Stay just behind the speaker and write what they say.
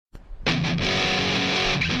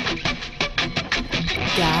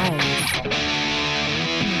Guys,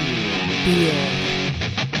 beer,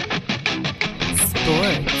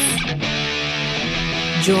 sports.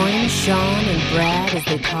 Join Sean and Brad as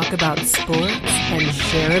they talk about sports and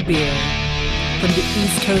share a beer. From the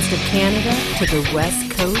east coast of Canada to the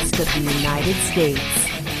west coast of the United States.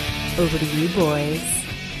 Over to you, boys.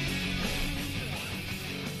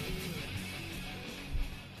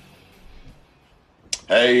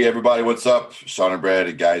 Hey everybody, what's up? Sean and Brad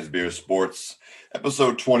at Guys Beer Sports,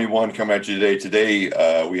 episode 21 coming at you today.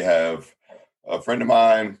 Today we have a friend of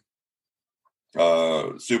mine,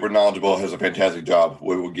 super knowledgeable, has a fantastic job.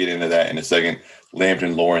 We will get into that in a second.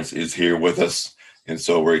 Lambton Lawrence is here with us, and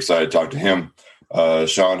so we're excited to talk to him.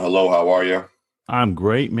 Sean, hello, how are you? I'm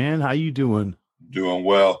great, man. How you doing? Doing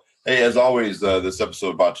well. Hey, as always, this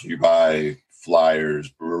episode brought to you by Flyers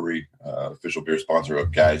Brewery, official beer sponsor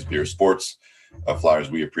of Guys Beer Sports. Flyers,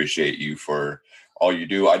 we appreciate you for all you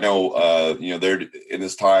do. I know, they're in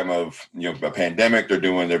this time of, a pandemic, they're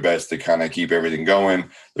doing their best to kind of keep everything going.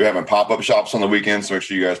 They're having pop-up shops on the weekends, so make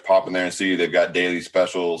sure you guys pop in there and see. They've got daily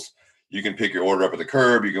specials. You can pick your order up at the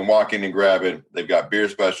curb. You can walk in and grab it. They've got beer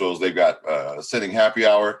specials. They've got sitting happy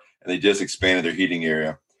hour, and they just expanded their heating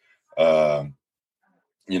area, for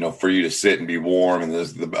you to sit and be warm. And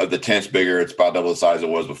the tent's bigger. It's about double the size it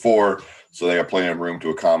was before. So they got plenty of room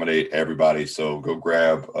to accommodate everybody. So go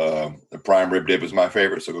grab the prime rib dip is my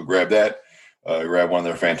favorite. So go grab that. Grab one of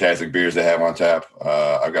their fantastic beers they have on tap.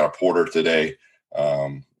 I've got a porter today. It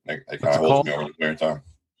kind of holds me over the winter time.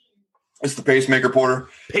 It's the Pacemaker Porter.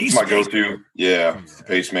 It's my go-to. Yeah, it's the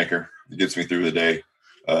Pacemaker. It gets me through the day.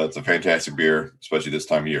 It's a fantastic beer, especially this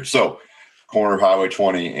time of year. So corner of Highway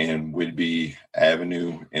 20 and Whidbey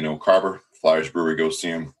Avenue in Oak Harbor. Flyers Brewery. Go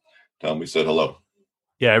see them. Tell them we said hello.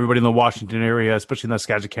 Yeah, everybody in the Washington area, especially in the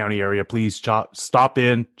Skagit County area, please stop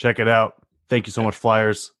in, check it out. Thank you so much,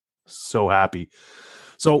 Flyers. So happy.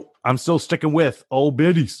 So I'm still sticking with Old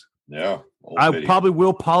Biddies. Yeah. I probably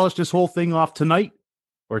will polish this whole thing off tonight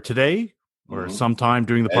or today or sometime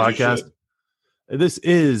during the podcast. This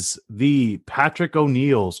is the Patrick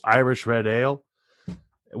O'Neill's Irish Red Ale,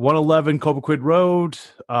 111 Cobequid Road.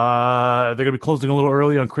 They're going to be closing a little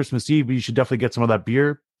early on Christmas Eve, but you should definitely get some of that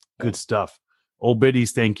beer. Good stuff. Old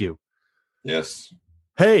Biddies, thank you. Yes.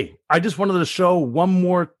 Hey, I just wanted to show one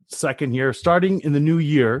more second here. Starting in the new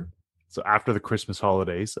year, so after the Christmas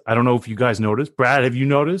holidays, I don't know if you guys noticed. Brad, have you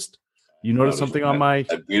noticed? You noticed something on my...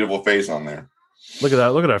 That beautiful face on there. Look at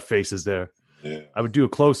that. Look at our faces there. Yeah. I would do a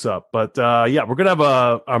close-up. But, we're going to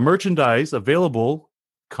have a merchandise available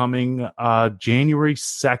coming January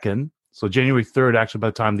 2nd. So January 3rd, actually, by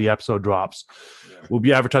the time the episode drops. Yeah. We'll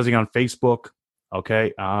be advertising on Facebook.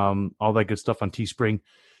 Okay, all that good stuff on Teespring.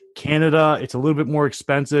 Canada, it's a little bit more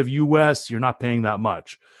expensive. US, you're not paying that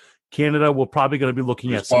much. Canada, we're probably going to be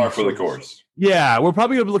looking at some for the course. Yeah, we're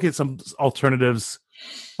probably going to be looking at some alternatives,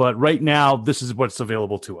 but right now, this is what's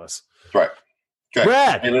available to us. Right. Okay,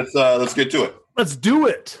 Brad, hey, let's get to it. Let's do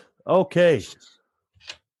it. Okay.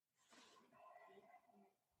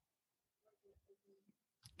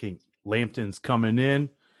 Okay, Lambton's coming in.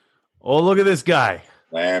 Oh, look at this guy.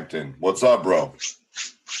 Lambton, what's up, bro?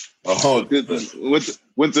 Oh,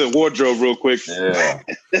 went to wardrobe real quick. Yeah.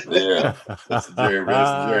 That's the Jerry.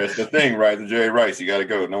 That's the thing, right? The Jerry Rice. You got to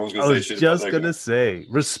go. No one's gonna say shit. Just gonna say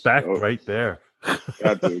respect right there.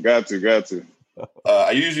 Got to.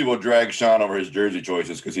 I usually will drag Sean over his jersey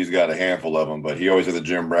choices because he's got a handful of them, but he always has the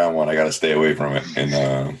Jim Brown one. I got to stay away from it,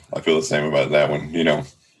 and I feel the same about that one.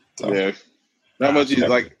 So. Yeah, not much.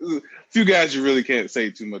 Like a few guys you really can't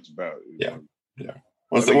say too much about. Yeah.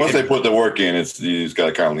 Once they put the work in, you just got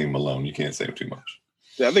to kind of leave them alone. You can't say too much.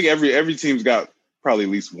 Yeah, I think every team's got probably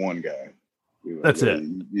at least one guy. That's it.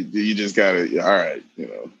 You just got to, all right,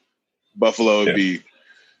 Buffalo would be,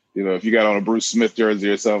 if you got on a Bruce Smith jersey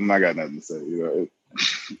or something, I got nothing to say,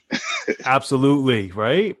 Absolutely,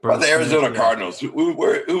 right? About the Arizona Cardinals.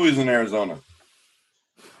 Who is in Arizona?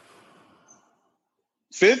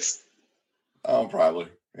 Fitz? Oh, probably.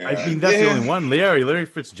 Yeah. I mean, that's the only one. Larry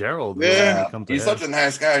Fitzgerald. Yeah, he's such a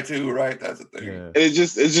nice guy too, right? That's the thing. Yeah. It's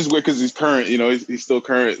just weird because he's current. He's still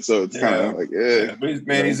current, so it's kind of like But he's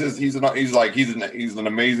an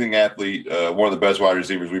amazing athlete. One of the best wide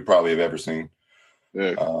receivers we probably have ever seen.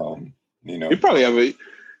 Yeah. He probably have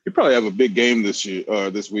a big game this week.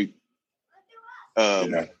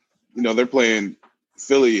 They're playing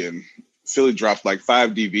Philly, and Philly dropped like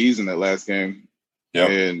 5 DBs in that last game. Yeah,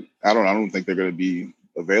 and I don't think they're going to be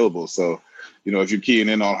available. So, if you're keying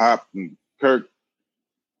in on Hop and Kirk,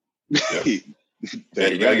 you got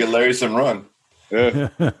to get Larry some run. Yeah.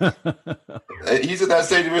 He's at that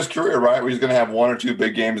stage of his career, right? Where he's going to have 1 or 2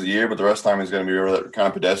 big games a year, but the rest of the time he's going to be really kind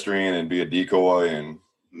of pedestrian and be a decoy. And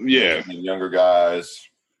Yeah. Younger guys,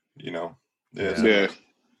 you know. Yeah.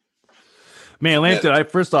 Man, Lambton,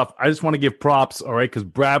 first off, I just want to give props, all right, because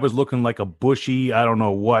Brad was looking like a bushy, I don't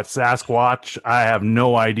know what, Sasquatch. I have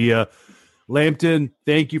no idea. Lambton,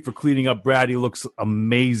 thank you for cleaning up Brad. He looks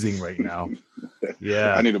amazing right now.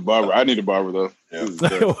 Yeah. I need a barber though. Yeah.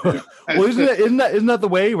 Well, isn't that the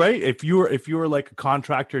way, right? If you were like a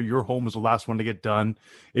contractor, your home is the last one to get done.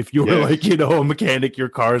 If you were like, a mechanic, your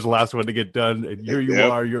car is the last one to get done. And here you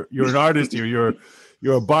are, you're an artist here.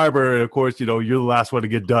 You're a barber, and of course, you're the last one to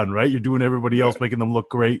get done, right? You're doing everybody else, making them look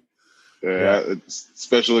great. Yeah, it's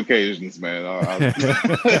special occasions, man. It's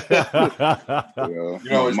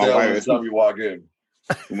my wife. Every time you walk in.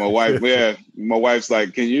 My wife's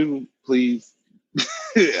like, "Can you please?"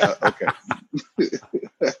 Yeah, okay.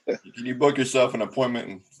 Can you book yourself an appointment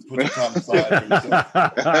and put the time aside for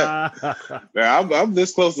yourself? Man, I'm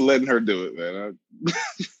this close to letting her do it, man.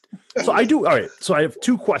 So I do. All right. So I have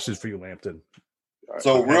two questions for you, Lambton.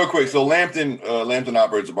 So real quick, so Lambton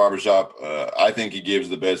operates a barbershop. I think he gives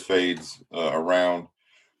the best fades around.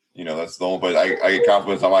 That's the only place I get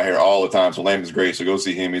compliments on my hair all the time. So Lambton's great. So go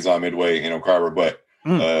see him. He's on Midway in Oak Harbor. But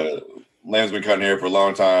Lamb's been cutting hair for a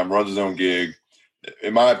long time, runs his own gig.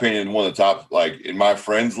 In my opinion, one of the top, like in my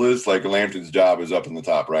friends list, like Lambton's job is up in the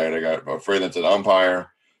top, right? I got a friend that's an umpire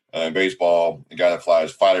in baseball, a guy that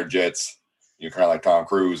flies fighter jets. Kind of like Tom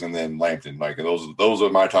Cruise, and then Lambton. Like those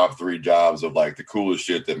are my top three jobs of like the coolest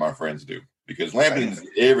shit that my friends do, because Lambton's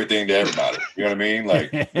everything to everybody. You know what I mean?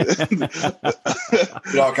 Like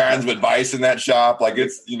all kinds of advice in that shop. Like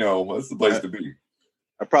it's it's the place to be.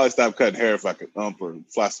 I'd probably stop cutting hair if I could or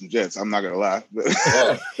fly some jets. I'm not gonna lie.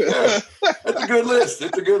 Yeah. That's a good list.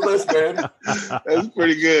 It's a good list, man. That's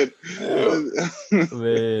pretty good. Yeah.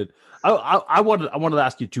 Man, I wanted to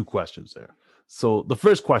ask you two questions there. So the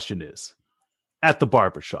first question is, at the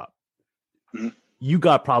barbershop, you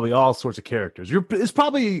got probably all sorts of characters. It's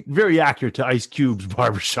probably very accurate to Ice Cube's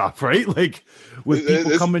barbershop, right? Like with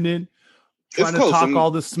people coming in, trying to talk all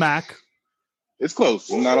this smack. It's close.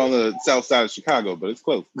 I'm not on the south side of Chicago, but it's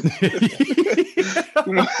close.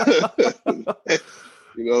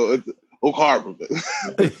 It's Oak Harbor.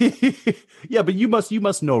 Yeah, but you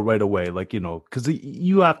must know right away, like, because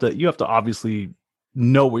you have to obviously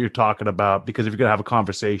know what you're talking about, because if you're gonna have a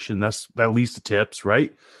conversation, that's at least the tips,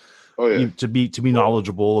 right? Oh yeah. To be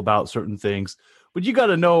knowledgeable about certain things, but you got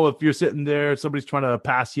to know if you're sitting there, somebody's trying to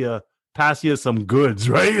pass you some goods,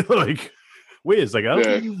 right? Like, wait a second, I don't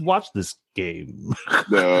think you've watched this game.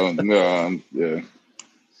 No, yeah,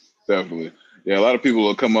 definitely. Yeah, a lot of people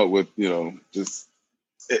will come up with just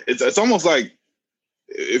it's almost like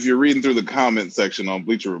if you're reading through the comment section on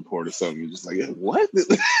Bleacher Report or something, you're just like, what?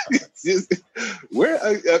 Where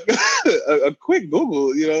a quick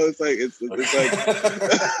Google, it's like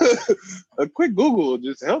a quick Google will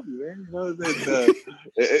just help you, man.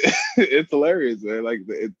 It's hilarious, man. Like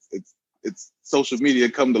it's social media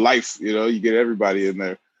come to life. You get everybody in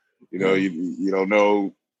there. You don't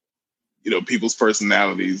know, people's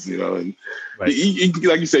personalities. And right. you,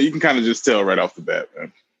 like you said, you can kind of just tell right off the bat,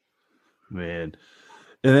 man.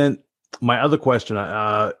 And then my other question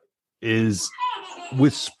is,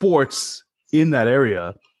 with sports in that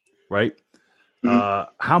area, right?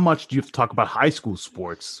 How much do you have to talk about high school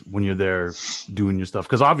sports when you're there doing your stuff?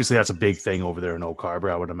 Because obviously that's a big thing over there in Oak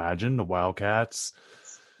Harbor, I would imagine, the Wildcats.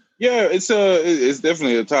 Yeah, it's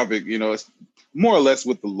definitely a topic. It's more or less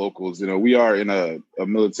with the locals. We are in a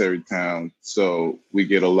military town, so we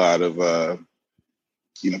get a lot of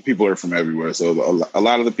people are from everywhere. So a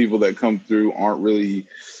lot of the people that come through aren't really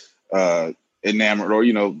enamored or,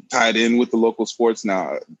 tied in with the local sports.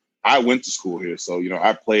 Now, I went to school here. So,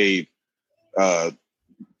 I played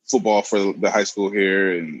football for the high school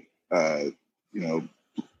here and,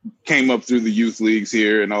 came up through the youth leagues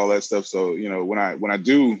here and all that stuff. So, when I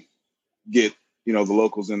do get, the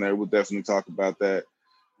locals in there, we'll definitely talk about that.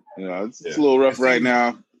 It's a little rough right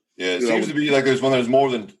now. Yeah, it seems to be like there's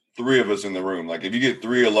more than three of us in the room. Like if you get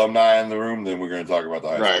three alumni in the room, then we're going to talk about the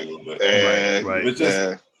high school a little bit. Right.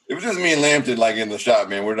 It was just me and Lambton, like in the shop,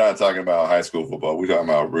 man. We're not talking about high school football. We're talking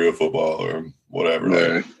about real football or whatever,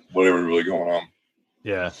 like whatever's really going on.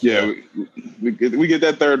 Yeah. Yeah. We get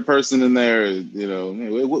that third person in there,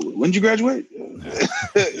 when did you graduate?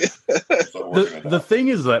 The thing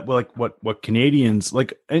is that, like, what Canadians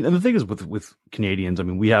like, and the thing is with Canadians, I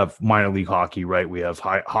mean, we have minor league hockey, right? We have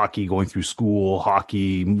hockey going through school,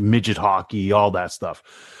 hockey, midget hockey, all that stuff.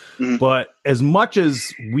 Mm-hmm. But as much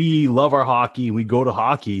as we love our hockey and we go to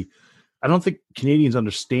hockey, I don't think Canadians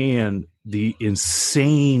understand the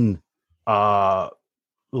insane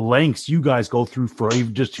lengths you guys go through for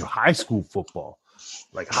even just your high school football.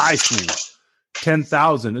 Like high school,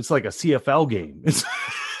 10,000. It's like a CFL game. It's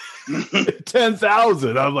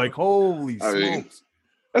 10,000. I'm like, holy smokes.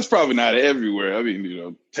 That's probably not everywhere. I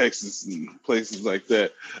mean, Texas and places like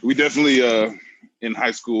that. We definitely in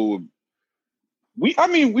high school. We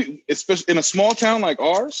especially in a small town like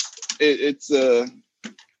ours, it's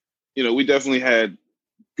we definitely had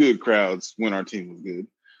good crowds when our team was good.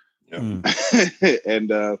 Yeah. And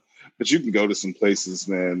but you can go to some places,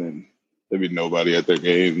 man, and there'd be nobody at their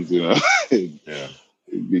games. It'd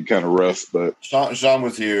be kind of rough. But Sean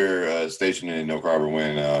was here stationed in Oak Harbor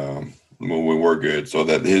when we were good, so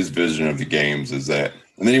that his vision of the games is that.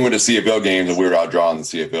 And then he went to CFL games, and we were outdrawing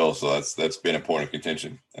the CFL, so that's been a point of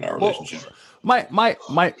contention in our relationship. My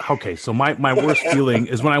worst feeling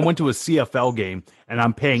is when I went to a CFL game and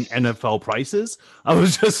I'm paying NFL prices. I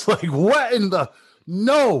was just like, what in the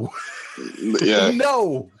no? Yeah.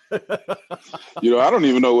 No. I don't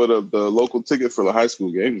even know what the local ticket for the high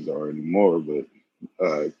school games are anymore, but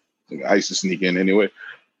I used to sneak in anyway.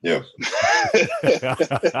 Yeah.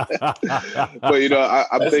 But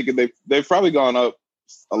I'm thinking they've probably gone up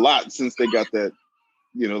a lot since they got that,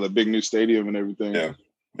 the big new stadium and everything. Yeah.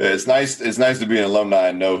 Yeah, it's nice. It's nice to be an alumni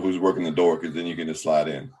and know who's working the door, because then you can just slide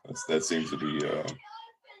in. That seems to be.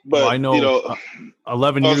 But I know,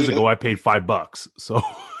 11 years ago I paid $5. So,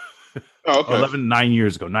 okay. 9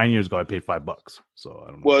 years ago, I paid $5. So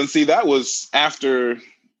I don't know. Well, and see, that was after.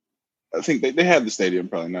 I think they had the stadium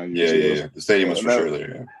probably 9 years ago. Yeah. The stadium was for sure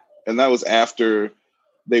there. Yeah. And that was after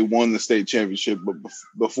they won the state championship. But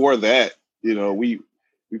before that, we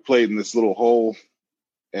played in this little hole,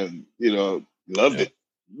 and loved it.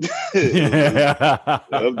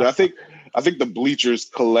 I think the bleachers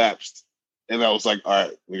collapsed, and I was like, all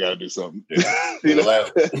right, we got to do something. Yeah.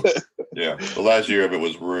 The last year of it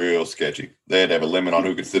was real sketchy. They had to have a limit on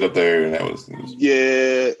who could sit up there, and it was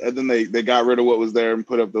and then they got rid of what was there and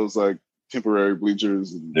put up those like temporary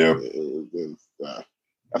bleachers. And,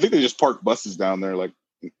 I think they just parked buses down there, like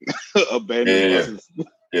abandoned buses.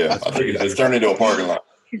 Yeah, I think it's turned into a parking lot.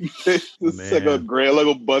 It's like a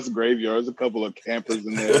bus graveyard. There's a couple of campers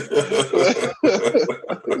in there. The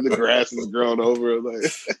grass is grown over.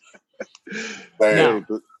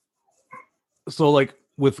 So like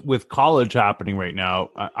with college happening right now,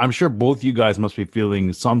 I'm sure both you guys must be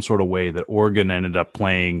feeling some sort of way that Oregon ended up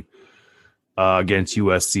playing against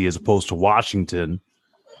USC as opposed to Washington,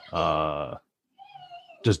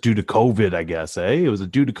 just due to COVID, I guess. It was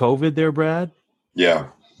due to COVID there, Brad? Yeah.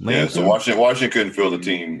 Yeah, so Washington couldn't field the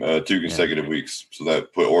team 2 consecutive weeks, so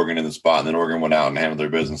that put Oregon in the spot, and then Oregon went out and handled their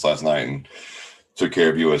business last night and took care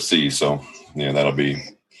of USC. So,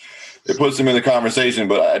 it puts them in the conversation,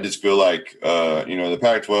 but I just feel like, the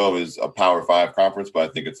Pac-12 is a Power 5 conference, but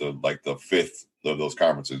I think it's the fifth of those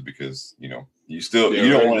conferences, because, you don't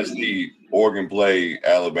want to see Oregon play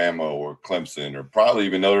Alabama or Clemson or probably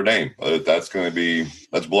even Notre Dame. That's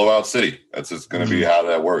blowout city. That's just going to be how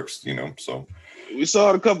that works, so. We saw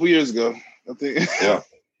it a couple years ago, I think. Yeah.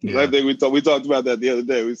 I think we talked about that the other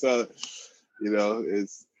day. We saw it.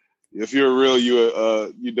 It's if you're a real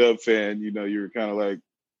UW fan, you're kind of like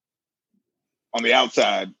on the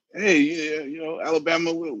outside. Hey,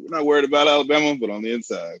 Alabama. We're not worried about Alabama, but on the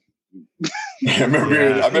inside. I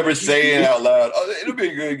remember saying out loud, "Oh, it'll be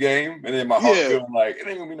a good game," and then my heart feeling like it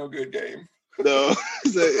ain't gonna be no good game. No,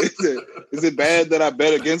 is it bad that I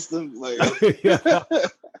bet against them? Like.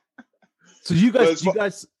 So you guys.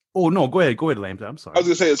 Oh no, go ahead, Lambda. I'm sorry. I was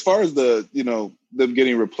gonna say, as far as the them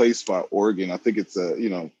getting replaced by Oregon, I think it's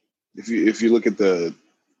if you look at the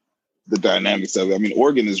dynamics of it, I mean,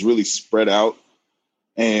 Oregon is really spread out,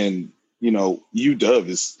 and UW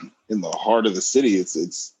is in the heart of the city.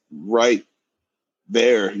 It's right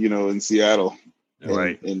there, in Seattle,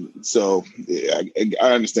 right? And so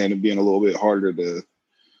I understand it being a little bit harder to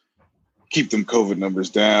keep them COVID numbers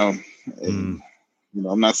down, and.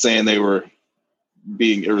 I'm not saying they were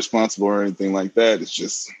being irresponsible or anything like that. It's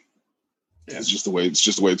just the way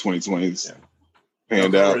 2020's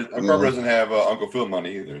panned out. Our brother doesn't have Uncle Phil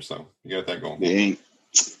money either, so you got that going.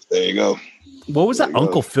 There you go. What was that?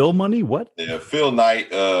 Uncle Phil money? What? Yeah, Phil Knight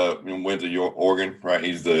went to Oregon, right?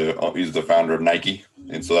 He's the founder of Nike,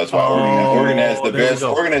 and so that's why Oregon has the best.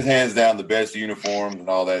 Oregon has hands down the best uniforms and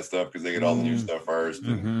all that stuff, because they get all the new stuff first.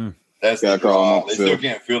 And that's the draw. They still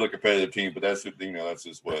can't field a competitive team, but that's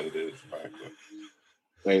just what it is, right?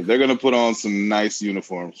 Hey, they're gonna put on some nice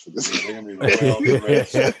uniforms for this. They're gonna be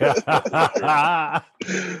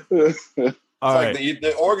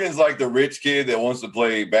the Oregon's like the rich kid that wants to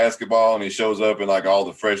play basketball, and he shows up in like all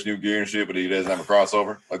the fresh new gear and shit, but he doesn't have a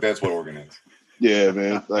crossover. Like, that's what Oregon is. Yeah,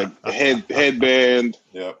 man. Like headband,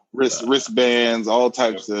 wristbands, all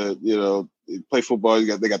types of play football.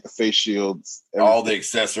 They got the face shields, all the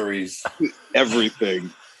accessories,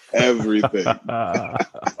 everything. All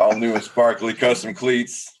new and sparkly custom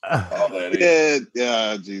cleats. All that.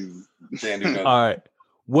 Yeah, Jesus. Can't do nothing. All right.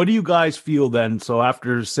 What do you guys feel then? So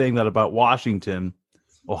after saying that about Washington,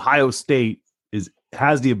 Ohio State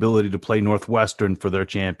has the ability to play Northwestern for their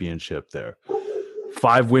championship there.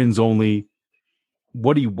 5 wins only.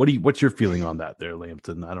 What's your feeling on that there,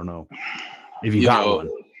 Lampton? I don't know if you got one.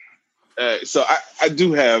 So I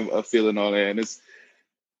do have a feeling on that, and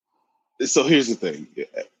so here's the thing.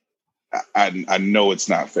 I know it's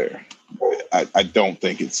not fair. I don't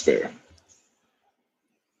think it's fair.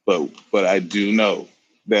 But I do know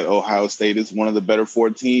that Ohio State is one of the better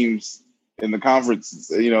 4 teams in the conference,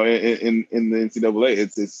 in the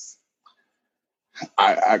NCAA.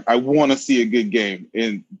 I want to see a good game,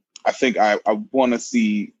 and I think I want to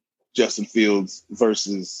see Justin Fields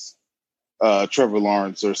versus Trevor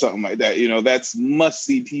Lawrence or something like that. That's must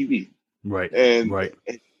see TV. Right. And right.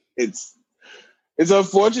 It's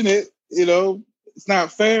unfortunate. It's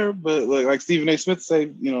not fair, but like Stephen A. Smith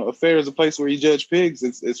say, a fair is a place where you judge pigs.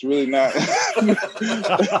 It's really not. It's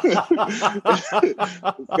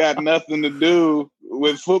got nothing to do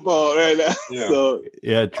with football right now. Yeah. So,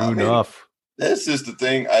 true enough. That's just the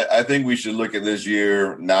thing. I think we should look at this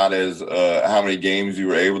year not as how many games you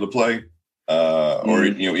were able to play, or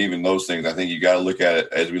even those things. I think you got to look at it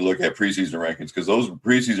as we look at preseason rankings, because those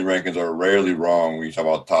preseason rankings are rarely wrong when you talk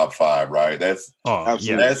about top 5, right?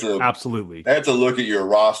 Absolutely. That's a look at your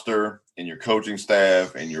roster and your coaching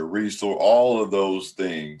staff and your resource. All of those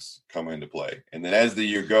things come into play, and then as the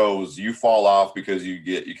year goes, you fall off because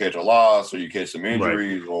you catch a loss or you catch some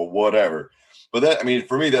injuries or whatever. But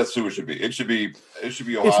for me, that's who it should be. It should be.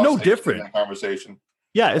 Ohio it's no State different in that conversation.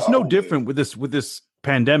 Yeah, it's no different with this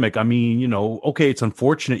pandemic. Okay, it's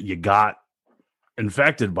unfortunate you got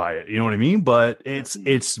infected by it. You know what I mean? But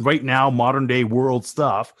it's right now modern day world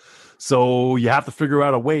stuff. So you have to figure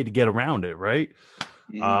out a way to get around it, right?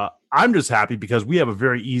 Mm-hmm. I'm just happy because we have a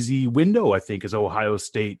very easy window, I think, as Ohio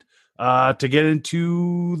State to get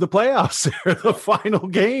into the playoffs, the final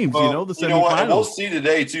games, the semifinals. We'll see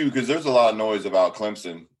today, too, because there's a lot of noise about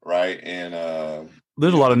Clemson, right? And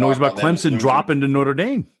there's a lot of noise about Clemson dropping to Notre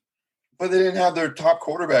Dame. But they didn't have their top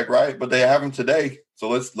quarterback, right? But they have him today. So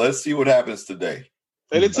let's see what happens today.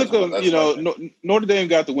 And it took them, Notre Dame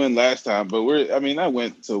got the win last time, but that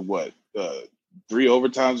went to what, 3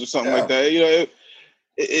 overtimes or something like that.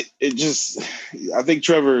 It just, I think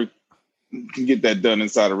Trevor can get that done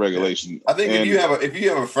inside of regulation. I think if you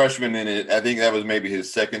have a freshman in it, I think that was maybe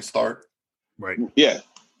his second start. Right. Yeah.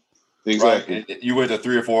 Exactly. Right. You went to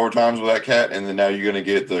 3 or 4 times with that cat, and then now you're going to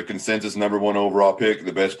get the consensus #1 overall pick,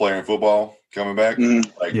 the best player in football, coming back.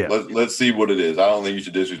 Mm-hmm. Let's see what it is. I don't think you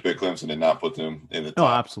should disrespect Clemson and not put them in the top. No,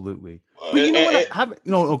 absolutely. Go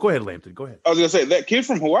ahead, Lampton. Go ahead. I was going to say, that kid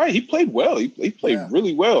from Hawaii, he played well. He played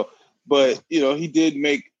really well. But, he did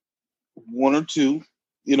make 1 or 2,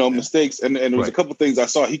 mistakes. And there was a couple things I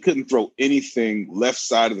saw. He couldn't throw anything left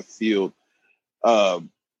side of the field. And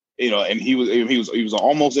he was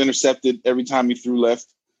almost intercepted every time he threw left,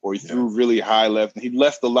 or he threw really high left. And he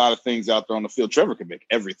left a lot of things out there on the field. Trevor can make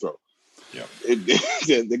every throw. Yeah,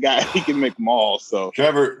 the guy, he can make them all. So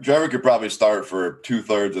Trevor could probably start for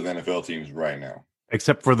 2/3 of NFL teams right now,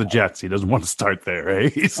 except for the Jets. He doesn't want to start there,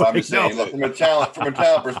 right? I'm just saying, look, from a talent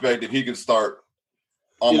perspective, he could start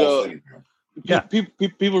almost anything. Yeah,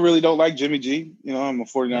 people really don't like Jimmy G. I'm a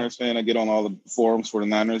 49ers fan. I get on all the forums for the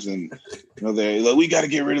Niners, and they're like, we got to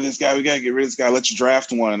get rid of this guy. Let's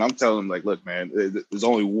draft one. And I'm telling them, like, look, man, there's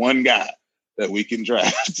only one guy that we can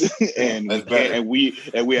draft, and we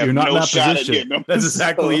have no shot at getting him. That's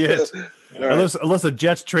exactly it. Unless the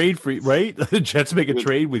Jets trade for you, right? The Jets make a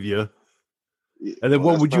trade with you, and then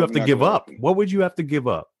what would you have to give up? What would you have to give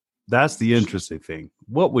up? That's the interesting thing.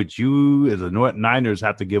 What would you, as the Niners,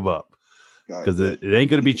 have to give up? Because it ain't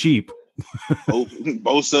going to be cheap.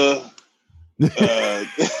 Bosa.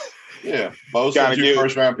 Bosa, 2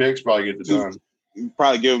 first-round picks, probably get the done.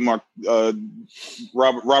 Probably give him our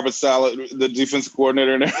Robert Saleh, the defensive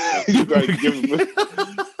coordinator. In there. You probably give him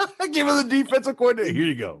the defensive coordinator. Here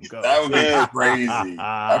you go. That would be crazy.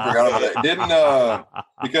 I forgot about that. Didn't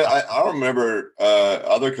because I don't remember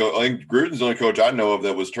other coach. I think Gruden's the only coach I know of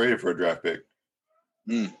that was traded for a draft pick.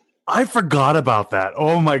 I forgot about that.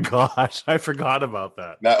 Oh my gosh, I forgot about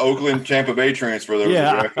that. That Oakland Tampa Bay transfer, there was a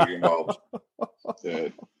draft pick involved. Yeah.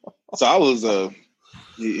 So I was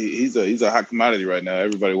he's a hot commodity right now.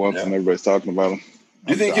 Everybody wants him. Everybody's talking about him.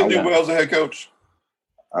 Do you think he'll do well as a head coach?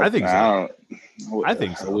 I think so. I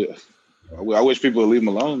think so. I wish people would leave him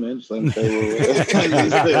alone, man. Just let him say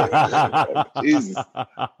Jesus,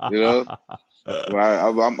 you know.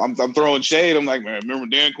 I'm throwing shade. I'm like, man, remember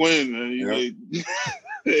Dan Quinn? Man?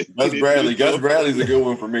 Gus Bradley. Gus Bradley's a good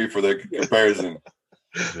one for me for the comparison.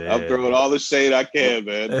 Man. I'm throwing all the shade I can,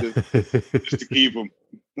 man, just to keep him.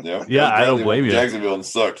 Yeah, I don't blame you. Jacksonville and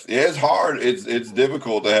sucks. Yeah, it's hard. It's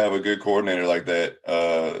difficult to have a good coordinator like that.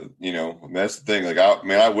 That's the thing. Like,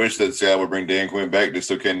 I wish that Seattle would bring Dan Quinn back just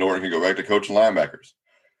so Ken Norton can go back to coaching linebackers.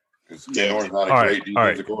 Because Ken Norton's not a great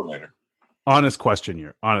defensive coordinator. Honest question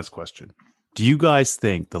here. Honest question. Do you guys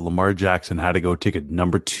think that Lamar Jackson had to go take a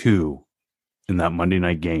number 2 in that Monday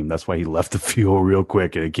night game? That's why he left the field real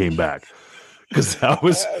quick and it came back. Because that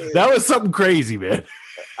was something crazy, man.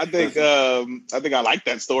 I think I like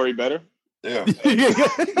that story better. Yeah. I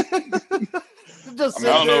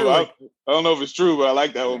don't know if it's true, but I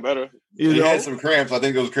like that one better. He had some cramps. I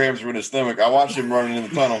think those cramps were in his stomach. I watched him running in the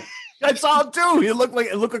tunnel. I saw him too. It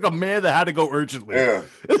looked like a man that had to go urgently. Yeah.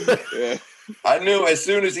 Yeah. I knew as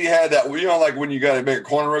soon as he had that, like when you got to make a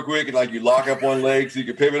corner real quick and like you lock up one leg so you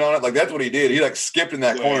can pivot on it. Like that's what he did. He like skipped in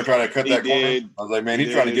that corner trying to cut that corner. I was like, man,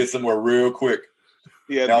 he's trying to get somewhere real quick.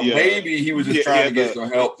 Maybe he was just trying to get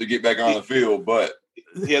some help to get back on the field, but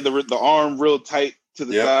he had the arm real tight to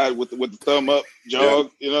the side with the thumb up jog.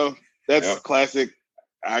 Yep. You know, that's classic.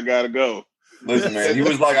 I gotta go. Listen, man, he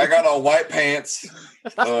was like, I got on white pants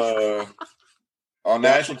on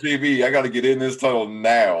national TV. I got to get in this tunnel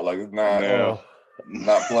now. Like it's not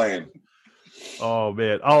playing. Oh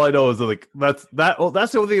man, all I know is like that's the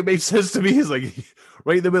only thing that makes sense to me is like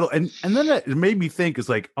right in the middle, and then it made me think is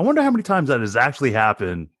like I wonder how many times that has actually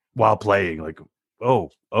happened while playing. Like,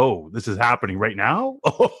 oh, this is happening right now.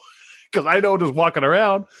 Oh, because I know just walking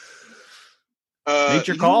around.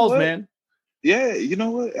 Nature calls, man. Yeah, you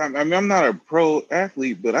know what? I mean, I'm not a pro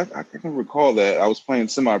athlete, but I can recall that I was playing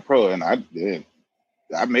semi-pro, and I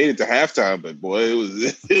made it to halftime, but boy,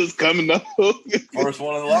 it was coming up. First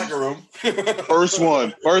one in the locker room.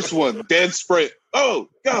 First one, dead sprint. Oh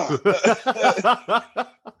God!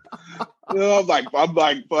 I'm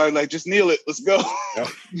like, just kneel it. Let's go.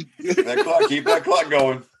 Keep that clock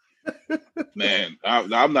going. Man,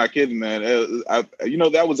 I'm not kidding, man.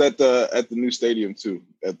 That was at the new stadium too,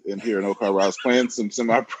 in here in Oak Harbor. I was playing some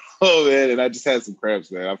semi-pro, man, and I just had some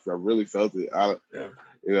cramps, man. I really felt it. But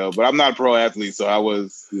I'm not a pro athlete, so I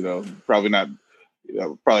was, probably not.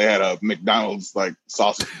 Probably had a McDonald's like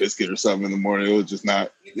sausage biscuit or something in the morning. It was just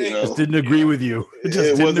not. Just didn't agree with you. It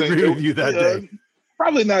just didn't agree with you that day.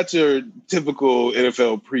 Probably not your typical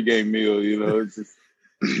NFL pregame meal. It's just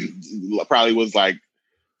probably was like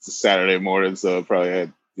it's a Saturday morning, so I probably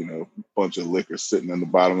had a bunch of liquor sitting in the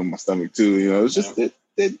bottom of my stomach too. It's just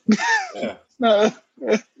no.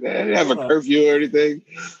 I didn't have a curfew or anything.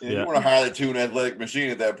 You want a highly tuned athletic machine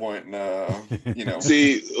at that point, and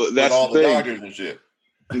see, that's all the the thing. doctors and shit.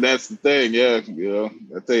 That's the thing, yeah. I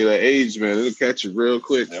tell you, that age, man, it'll catch you real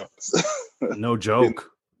quick. Yeah. No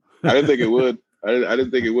joke. I didn't think it would. I didn't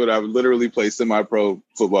think it would. I would literally play semi-pro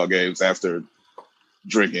football games after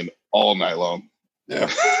drinking all night long. Yeah,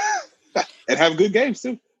 and have good games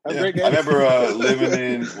too. Great games. I remember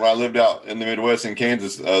when I lived out in the Midwest in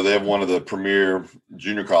Kansas, they have one of the premier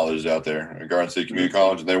junior colleges out there, Garden City Community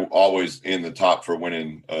College, and they're always in the top for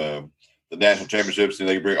winning the national championships. And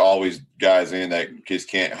they bring always guys in that kids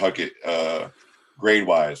can't huck it grade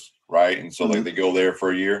wise, right? And so like they go there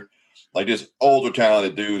for a year, like just older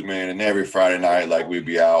talented dudes, man. And every Friday night, like we'd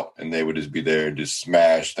be out, and they would just be there, just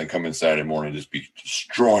smashed, then come in Saturday morning, just be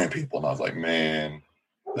destroying people. And I was like, man,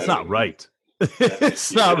 that's not right.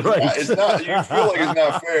 It's not right. It's not. You feel like it's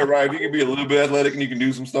not fair, right? If you can be a little bit athletic and you can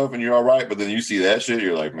do some stuff and you're all right, but then you see that shit,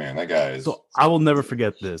 you're like, man, that guy is. So I will never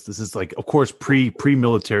forget this. This is like, of course,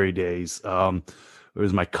 pre-military days. It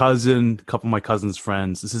was my cousin, a couple of my cousin's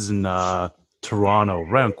friends. This is in Toronto,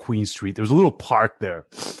 right on Queen Street. There was a little park there,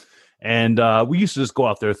 and we used to just go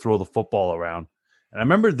out there, throw the football around. And I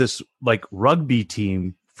remember this like rugby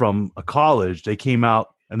team from a college. They came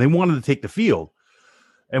out and they wanted to take the field,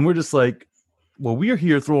 and we're just like, well, we're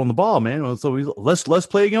here throwing the ball, man. So let's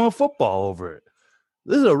play a game of football over it.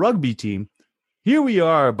 This is a rugby team. Here we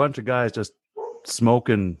are, a bunch of guys just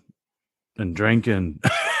smoking and drinking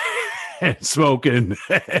and smoking.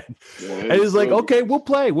 And it's like, okay, we'll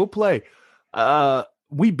play. We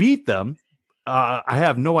beat them. I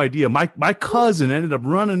have no idea. My cousin ended up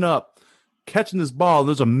running up, catching this ball.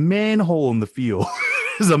 There's a manhole in the field.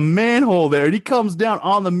 There's a manhole there, and he comes down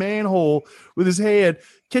on the manhole with his hand,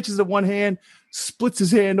 catches it one hand, splits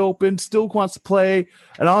his hand open, still wants to play.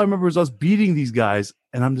 And all I remember is us beating these guys.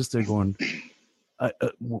 And I'm just there going,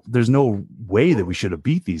 there's no way that we should have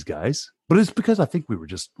beat these guys. But it's because I think we were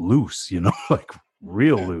just loose, like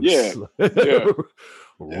real loose. Yeah.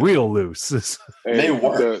 Real loose. They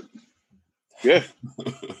were. Yeah.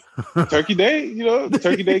 Turkey Day,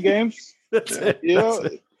 Turkey Day games. That's it.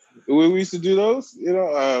 We used to do those,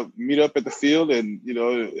 meet up at the field, and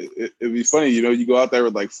it'd be funny, you go out there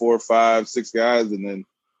with like 4 or 5, 6 guys, and then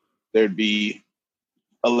there'd be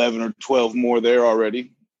 11 or 12 more there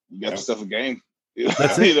already. You got yourself a game.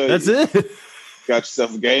 That's it. That's it. Got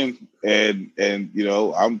yourself a game, and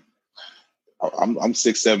I'm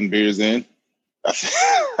 6, 7 beers in.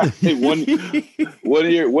 I think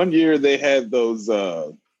one year they had those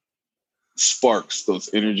Sparks,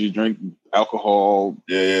 those energy drink alcohol.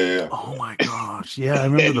 Yeah. Oh my gosh. Yeah, I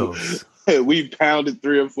remember those. We pounded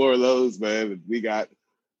 3 or 4 of those, man, and we got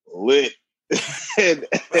lit. and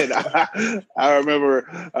I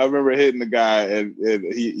remember hitting the guy, and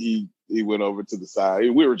he went over to the side.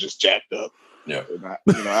 We were just jacked up. Yeah.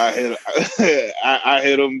 And I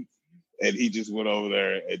hit him, and he just went over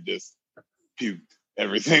there and just puked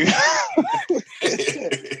everything.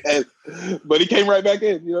 But he came right back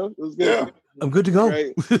in, it was good. Yeah. I'm good to go.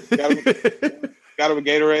 Right. Got him a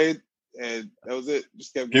Gatorade, and that was it.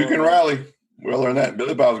 Just kept going. You can rally. We'll learn that.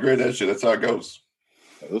 Billy Bob was great at that shit. That's how it goes.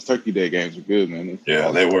 Those Turkey Day games were good, man.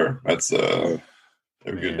 Yeah, they were. They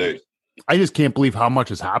were good days. I just can't believe how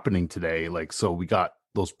much is happening today. Like, so we got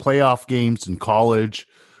those playoff games in college.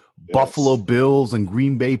 Yes. Buffalo Bills and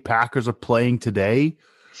Green Bay Packers are playing today.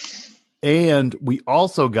 And we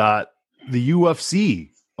also got the UFC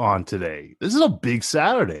on today. This is a big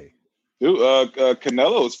Saturday. Dude,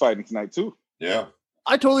 Canelo is fighting tonight too. Yeah.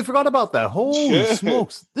 I totally forgot about that. Holy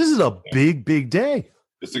smokes. This is a big, big day.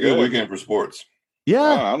 It's a good weekend for sports. Yeah.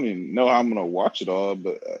 I don't even know how I'm going to watch it all,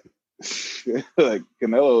 but like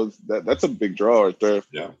Canelo, that's a big draw right there.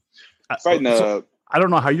 Yeah. Fighting, I don't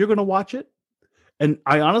know how you're going to watch it. And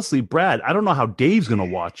I honestly, Brad, I don't know how Dave's going to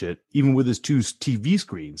watch it, even with his 2 TV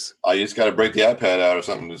screens. You just got to break the iPad out or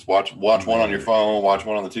something. Just watch one on your phone, watch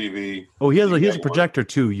one on the TV. Oh, he has a projector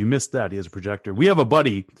too. You missed that. He has a projector. We have a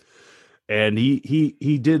buddy, and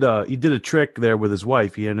he did a trick there with his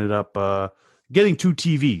wife. He ended up getting 2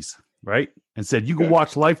 TVs, right? And said, you can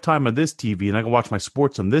watch Lifetime on this TV, and I can watch my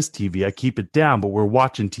sports on this TV. I keep it down, but we're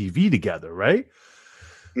watching TV together, right?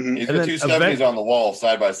 Mm-hmm. He's got 270s on the wall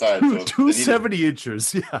side by side. So 270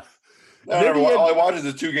 inches, yeah. All he watches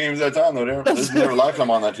is 2 games at a time, though. There's never Lifetime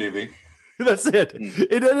on that TV. That's it.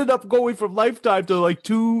 It ended up going from Lifetime to like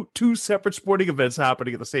two separate sporting events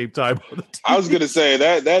happening at the same time. I was gonna say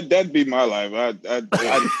that'd be my life. I'd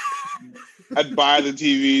buy the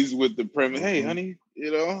TVs with the premise. Hey, honey,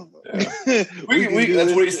 Yeah. That's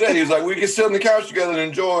what he said. He was like, we can sit on the couch together and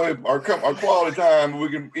enjoy our quality time. We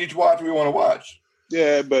can each watch what we want to watch.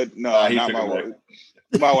 Yeah, but no, not my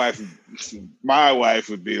wife. My wife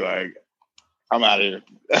would be like, I'm out of here.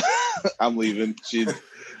 I'm leaving. She'd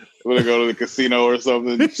want to go to the casino or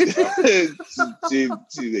something.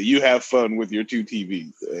 You have fun with your 2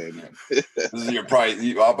 TVs. And this is your price.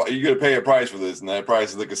 You're going to pay a price for this, and that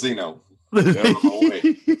price is the casino.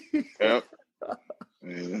 Yep.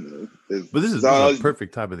 But this is a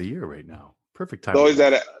perfect time of the year right now. Perfect time. There's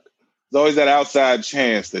always that outside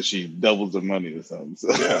chance that she doubles the money or something.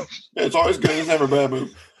 So. Yeah, it's always good. It's never a bad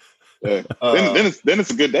move. Yeah. Then it's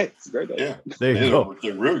a good day. It's a great day. Yeah, there you go. It's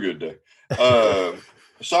a real good day.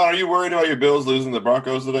 Sean, are you worried about your Bills losing the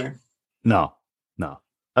Broncos today? No,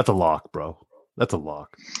 that's a lock, bro. That's a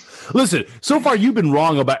lock. Listen, so far you've been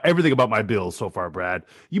wrong about everything about my Bills so far, Brad.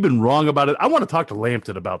 You've been wrong about it. I want to talk to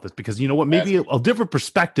Lampton about this because you know what? Maybe a different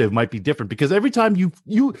perspective might be different because every time you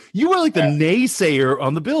were like the naysayer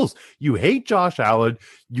on the Bills. You hate Josh Allen.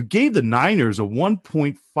 You gave the Niners a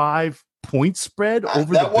 1.5 point spread over the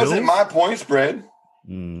Bills. That wasn't my point spread.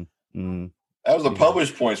 That was a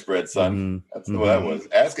published point spread, son. That's what that was.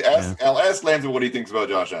 I'll ask Lampton what he thinks about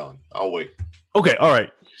Josh Allen. I'll wait. Okay, all right.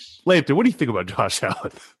 Lampton, what do you think about Josh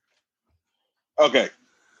Allen? Okay,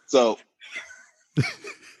 so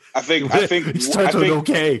I think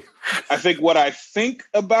okay. I think what I think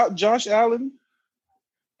about Josh Allen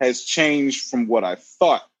has changed from what I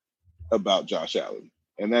thought about Josh Allen,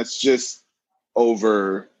 and that's just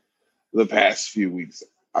over the past few weeks.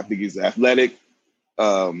 I think he's athletic,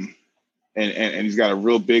 and he's got a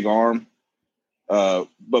real big arm.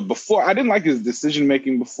 But before, I didn't like his decision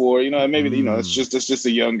making before, maybe, it's just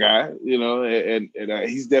a young guy, and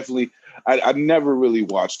he's definitely, I never really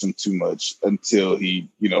watched him too much until he,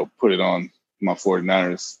 put it on my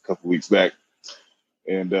 49ers a couple weeks back.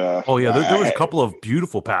 And, there was a couple of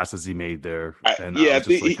beautiful passes he made there.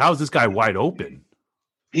 How's this guy wide open?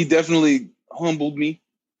 He definitely humbled me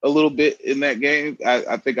a little bit in that game.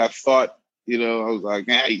 I think I thought You know, I was like,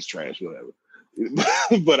 nah, he's trash, whatever.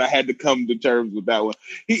 But I had to come to terms with that one.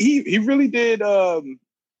 He really did. And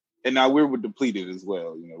now we were depleted as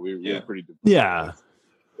well. You know, we were pretty depleted. Yeah.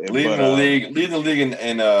 Leading the league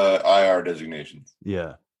in IR designations.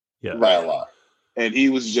 Yeah. By a lot. And he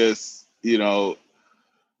was just, you know,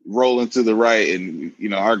 rolling to the right, and you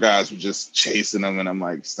know, our guys were just chasing him, and I'm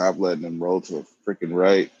like, stop letting him roll to a freaking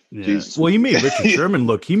right. Yeah. Jesus. Well, he made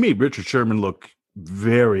Richard Sherman look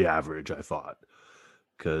very average, I thought.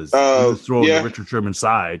 Because he was throwing the Richard Sherman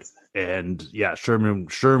side. And yeah, Sherman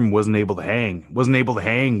wasn't able to hang with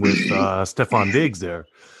Stephon Diggs there.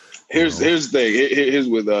 Here's the thing. Here's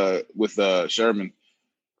with Sherman.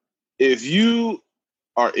 If you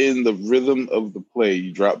are in the rhythm of the play,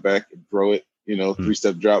 you drop back and throw it. You know,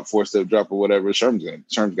 3-step drop, 4-step drop, or whatever. Sherman's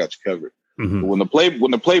got you covered. Mm-hmm. But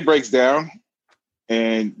when the play breaks down,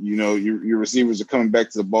 and you know your receivers are coming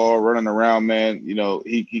back to the ball, running around, man. You know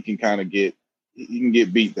he can kind of get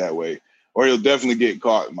beat that way, or he'll definitely get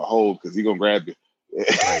caught in the hold because he's gonna grab you.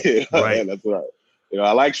 Right. That's right. You know,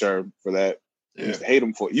 I like Sherman for that. Yeah. Used to hate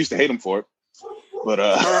him for it. But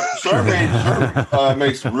Sherman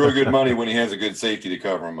makes real good money when he has a good safety to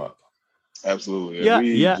cover him up. Absolutely. Yeah.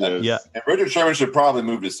 And Richard Sherman should probably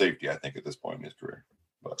move to safety, I think, at this point in his career.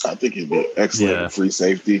 But I think he'd be excellent at free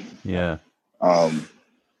safety. Yeah.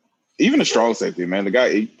 Even a strong safety, man. The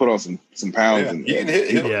guy, he put on some pounds. Yeah. And he can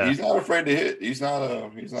hit. He's not afraid to hit. He's not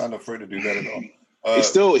afraid to do that at all.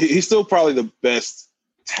 He's still probably the best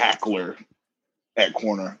tackler at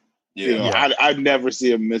corner. Yeah. You know, I'd never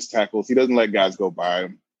see him miss tackles. He doesn't let guys go by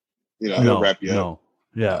him. You know, he'll wrap you up.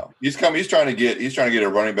 Yeah. He's trying to get a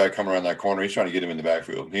running back coming around that corner. He's trying to get him in the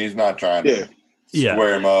backfield. He's not trying to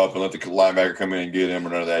square him up and let the linebacker come in and get him or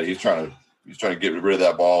none of that. He's trying to get rid of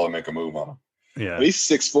that ball and make a move on him. Yeah. He's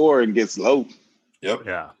 6'4" and gets low. Yep.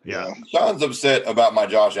 Yeah. Sean's upset about my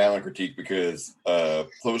Josh Allen critique because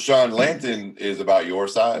so Sean Lampton is about your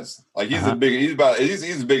size. Like he's as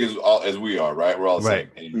big as we are, right? We're all the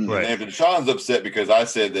same. And Sean's upset because I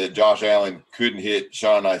said that Josh Allen couldn't hit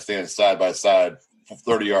Sean and I standing side by side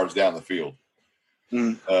 30 yards down the field.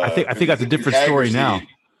 I think that's a different story now.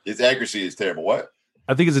 His accuracy is terrible. What?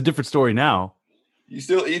 I think it's a different story now. You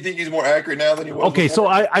think he's more accurate now than he was? Okay, so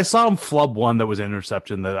I saw him flub one that was an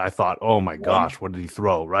interception that I thought, oh my gosh, what did he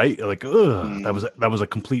throw? Right? Like, that was a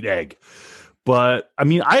complete egg. But I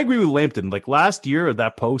mean, I agree with Lampton. Like last year at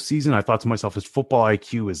that postseason, I thought to myself, his football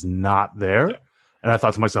IQ is not there. Yeah. And I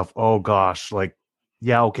thought to myself, oh gosh, like,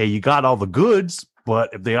 yeah, okay, you got all the goods,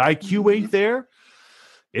 but if the IQ ain't there,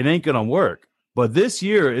 it ain't gonna work. But this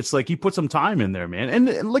year, it's like he put some time in there, man.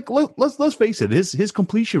 And like, let's face it, his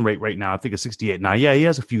completion rate right now, I think, is 68. Now, yeah, he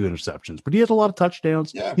has a few interceptions, but he has a lot of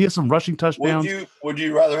touchdowns. Yeah. He has some rushing touchdowns. Would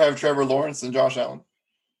you rather have Trevor Lawrence than Josh Allen?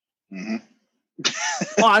 Mm-hmm.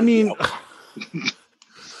 Well, I mean,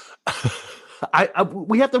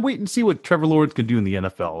 we have to wait and see what Trevor Lawrence can do in the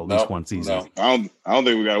NFL at least one season. No. I don't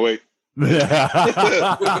think we gotta wait. Yeah,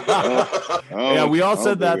 we all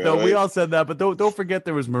said that though. We all said that, but don't forget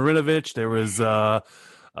there was Marinovich, there was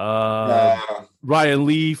Ryan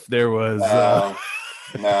Leaf, there was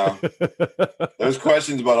no. There's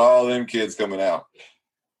questions about all them kids coming out.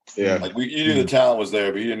 Yeah, like you knew the talent was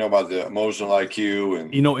there, but you didn't know about the emotional IQ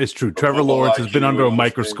and it's true. Trevor Lawrence has been under a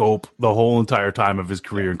microscope the whole entire time of his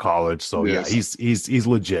career in college. So he's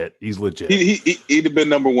legit. He's legit. He'd have been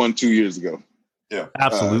number 1 2 years ago. Yeah,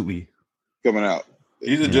 absolutely. Coming out.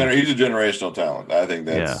 He's a generational talent. I think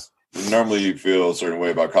that's normally you feel a certain way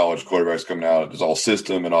about college quarterbacks coming out. It's all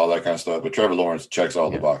system and all that kind of stuff. But Trevor Lawrence checks all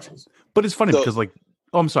the boxes. But it's funny because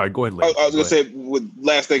I'm sorry. Go ahead. I was going to say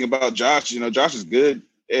last thing about Josh. Josh is good,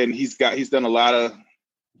 and he's done a lot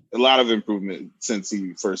of improvement since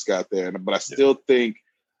he first got there. But I still think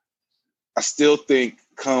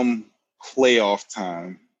come playoff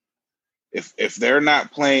time, if they're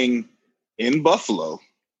not playing in Buffalo,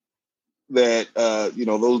 that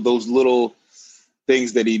those little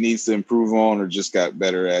things that he needs to improve on or just got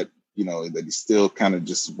better at, that he's still kind of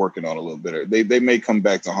just working on a little bit. They may come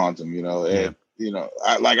back to haunt him, and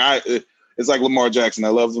it's like Lamar Jackson. I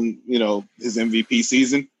loved him, his MVP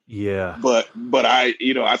season. Yeah. But I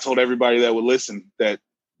told everybody that would listen that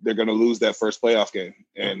they're going to lose that first playoff game,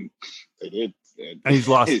 and they did. And he's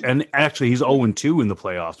lost, and actually he's 0-2 in the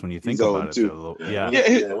playoffs when you think about it.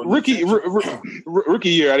 Rookie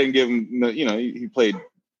year, I didn't give him. He played.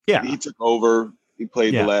 Yeah, he took over. He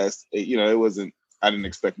played the last. It wasn't. I didn't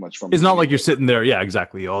expect much from him. It's not like you're sitting there. Yeah,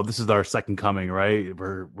 exactly. Oh, this is our second coming, right?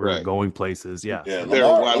 We're going places. Yeah, they're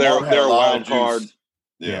a wild card.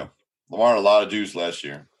 Yeah, Lamar had a lot of juice last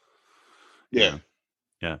year. Yeah.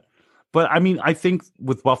 But I mean, I think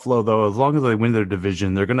with Buffalo, though, as long as they win their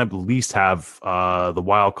division, they're going to at least have the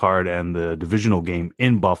wild card and the divisional game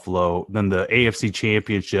in Buffalo. Then the AFC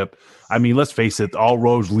Championship. I mean, let's face it, all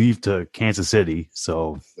roads lead to Kansas City.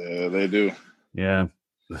 So yeah, they do. Yeah,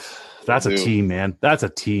 that's a team, man. That's a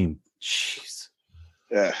team. Jeez.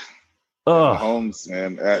 Yeah. Oh, Mahomes,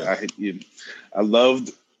 man. I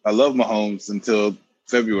loved Mahomes until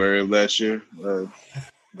February of last year, of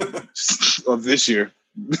this year.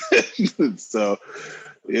 So,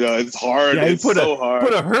 it's hard. Yeah, he it's so hard.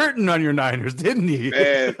 Put a hurting on your Niners, didn't he?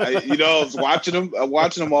 Man, I was watching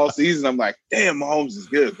him all season. I'm like, damn, Mahomes is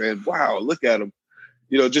good, man. Wow, look at him.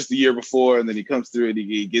 Just the year before, and then he comes through and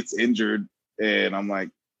he gets injured, and I'm like,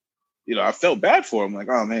 I felt bad for him. Like,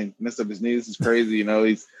 oh man, messed up his knee. This is crazy.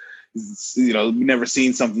 He's we've never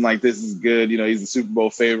seen something like this. Is good. He's a Super Bowl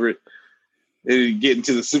favorite. They get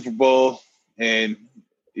into the Super Bowl, and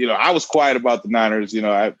I was quiet about the Niners.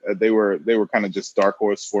 They were kind of just dark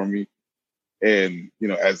horse for me. And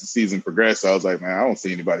as the season progressed, I was like, man, I don't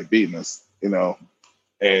see anybody beating us. And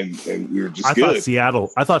we were just good.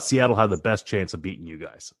 I thought Seattle had the best chance of beating you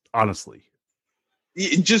guys. Honestly.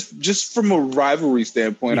 Just from a rivalry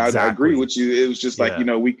standpoint, exactly. I agree with you. It was just like,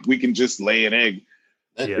 we can just lay an egg.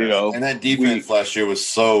 And that defense last year was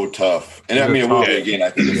so tough. And I mean, it will be again. I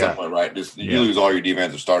think at some point, right? Just you lose all your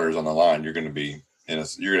defensive starters on the line, you're going to be you're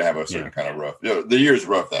going to have a certain kind of rough. The year's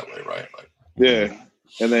rough that way, right? Yeah.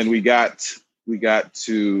 And then we got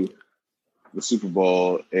to the Super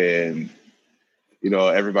Bowl, and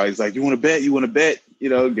everybody's like, "You want to bet? You want to bet?"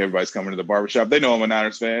 Everybody's coming to the barbershop. They know I'm a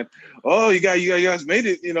Niners fan. Oh, you guys made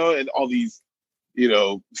it, and all these,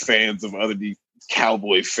 fans of other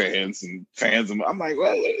Cowboy fans and fans. I'm like,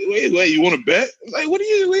 wait, you want to bet? Like, what do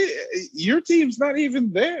your team's not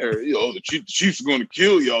even there. The Chiefs are going to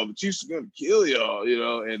kill y'all. The Chiefs are going to kill y'all,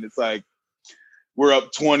 and it's like, we're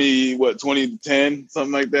up 20-10,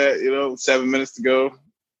 something like that, 7 minutes to go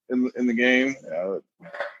in the game.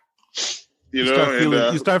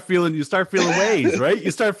 You start feeling ways, right?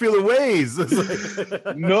 You start feeling ways.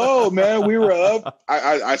 No, man, we were up.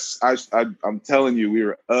 I'm telling you, we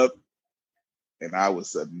were up. And I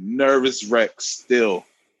was a nervous wreck still,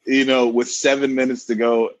 with 7 minutes to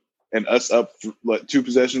go and us up 2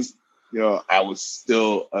 possessions, I was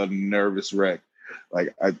still a nervous wreck.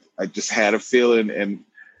 Like I just had a feeling, and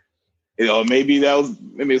maybe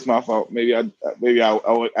it's my fault. Maybe I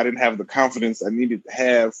didn't have the confidence I needed to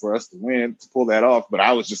have for us to win, to pull that off. But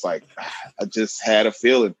I was just like, I just had a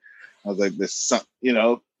feeling. I was like, there's some,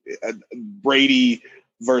 Brady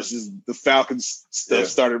versus the Falcons stuff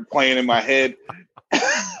started playing in my head.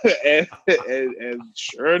 and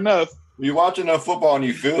sure enough, you watch enough football and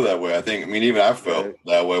you feel that way. Even I felt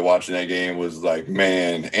that way watching that game. Was like,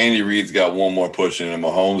 man, Andy Reid's got one more push in him.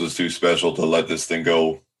 Mahomes is too special to let this thing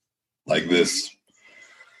go like this.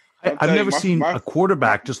 I've never seen a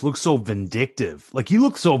quarterback just look so vindictive. Like, he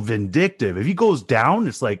looks so vindictive. If he goes down,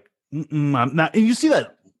 it's like, I'm not. And you see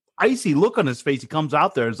that icy look on his face. He comes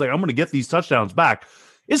out there. It's like, I'm going to get these touchdowns back.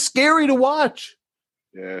 It's scary to watch.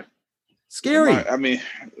 Yeah. Scary. I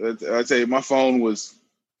tell you, my phone was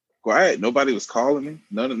quiet. Nobody was calling me.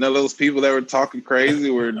 None of those people that were talking crazy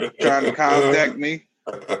were trying to contact me.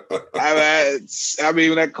 When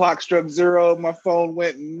that clock struck 0, my phone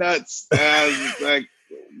went nuts. I was like,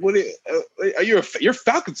 "What? You're a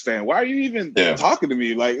Falcons fan? Why are you even talking to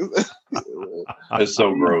me? Like, it's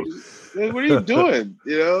so gross. What are you doing?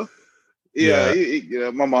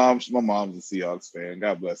 My mom's a Seahawks fan.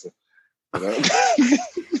 God bless her.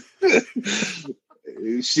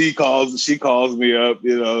 She calls me up.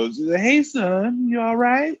 She's like, "Hey, son, you all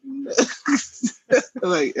right?"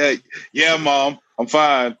 Like, "Hey, yeah, Mom, I'm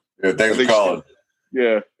fine." Yeah, thanks for calling.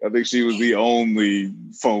 I think she was the only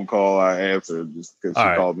phone call I answered just because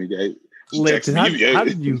she called me.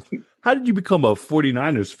 How did you become a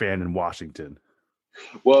 49ers fan in Washington?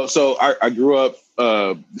 Well, so I grew up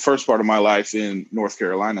the first part of my life in North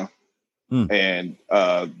Carolina, and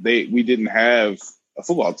we didn't have a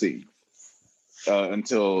football team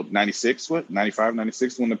until 95,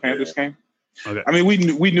 96 when the Panthers came. Okay.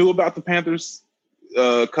 We knew about the Panthers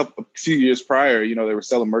a few years prior. They were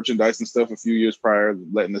selling merchandise and stuff a few years prior,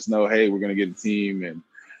 letting us know, hey, we're going to get a team. And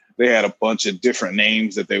they had a bunch of different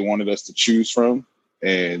names that they wanted us to choose from.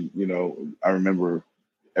 And, I remember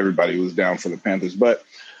everybody was down for the Panthers. But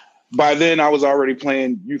by then I was already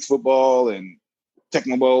playing youth football and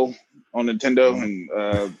Tecmo Bowl on Nintendo. And,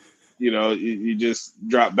 you just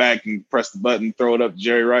drop back and press the button, throw it up to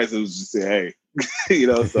Jerry Rice. It was just say, hey,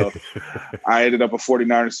 so I ended up a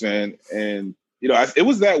 49ers fan. And, it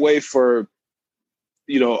was that way for,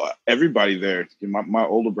 everybody there. My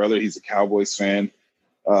older brother, he's a Cowboys fan.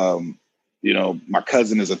 You know, my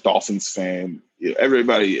cousin is a Dolphins fan. You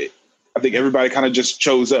know, I think everybody kind of just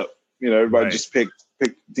chose up. You know, everybody just picked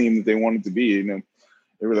the team that they wanted to be. You know,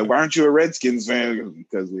 they were like, "Why aren't you a Redskins fan?"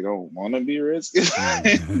 Because we don't want to be Redskins.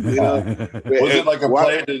 You know? Was it like a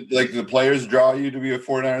player? Like the players draw you to be a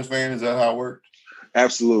 49ers fan? Is that how it worked?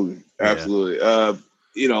 Absolutely.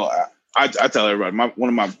 You know, I tell everybody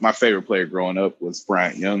one of my favorite player growing up was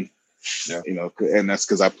Bryant Young. Yeah. You know, and that's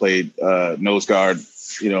because I played nose guard.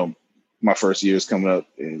 You know, my first years coming up,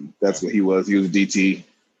 and that's what he was. He was a DT,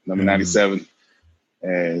 number 97,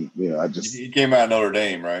 and you know, he came out of Notre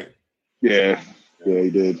Dame, right? Yeah,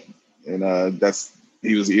 he did, and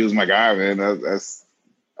he was my guy, man.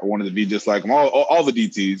 I wanted to be just like him. All the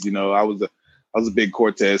DTs, you know. I was a big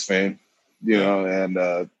Cortez fan, you know, and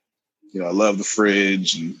you know, I love the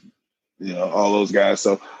Fridge and you know all those guys.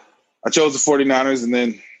 So I chose the 49ers, and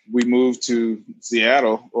then we moved to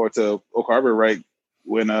Seattle or to Oak Harbor right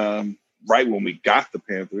when we got the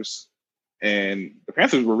Panthers, and the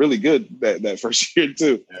Panthers were really good that first year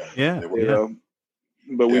too. Yeah. You know,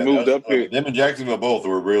 but we moved up here. Them and Jacksonville both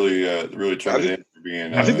were really turning in for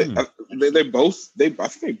being. I think they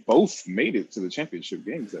both made it to the championship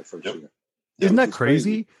games that first year. Isn't that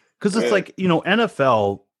crazy? Because it's like, you know,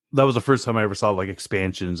 NFL. That was the first time I ever saw like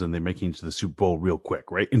expansions and they're making it to the Super Bowl real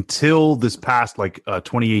quick, right? Until this past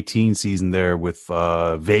 2018 season there with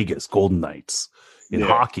Vegas Golden Knights in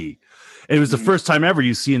hockey. And it was the first time ever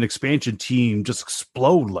you see an expansion team just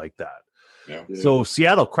explode like that. Yeah. So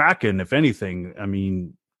Seattle Kraken, if anything, I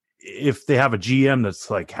mean, if they have a GM that's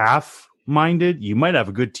like half-minded, you might have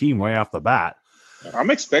a good team right off the bat. I'm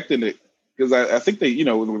expecting it because I think they, you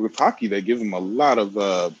know, with hockey, they give them a lot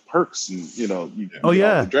of perks, and you know, you get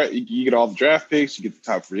all the draft picks, you get the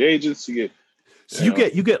top free agents, you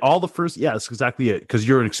get all the first. Yeah, that's exactly it. Because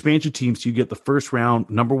you're an expansion team, so you get the first round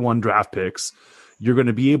number 1 draft picks. You're going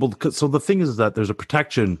to be able to. So the thing is that there's a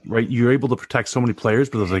protection, right? You're able to protect so many players,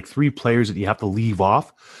 but there's like 3 players that you have to leave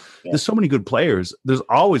off. Yeah. There's so many good players. There's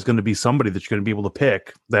always going to be somebody that you're going to be able to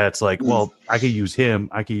pick that's like, well, I could use him.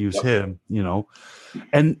 I could use him, you know.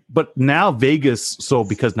 But now Vegas, so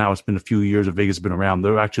because now it's been a few years that Vegas has been around,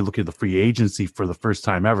 they're actually looking at the free agency for the first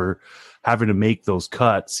time ever, having to make those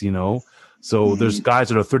cuts, you know. So there's guys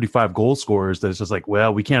that are 35 goal scorers that's just like,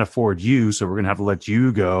 well, we can't afford you, so we're going to have to let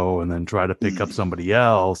you go and then try to pick up somebody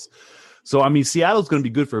else. So, I mean, Seattle's going to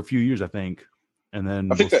be good for a few years, I think. And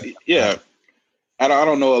then I think I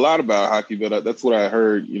don't know a lot about hockey, but that's what I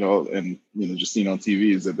heard, you know, and, you know, just seen on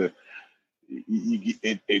TV is that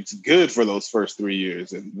it's good for those first 3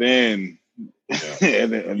 years. And then,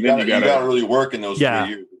 and then you got to really work in those 3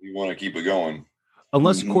 years if you want to keep it going.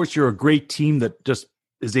 Unless, of course, you're a great team that just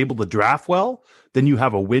is able to draft well, then you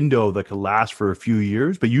have a window that could last for a few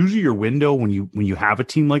years. But usually your window when you have a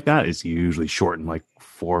team like that is usually shortened like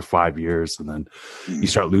 4 or 5 years. And then you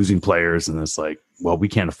start losing players and it's like, well, we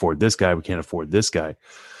can't afford this guy. We can't afford this guy.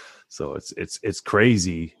 So it's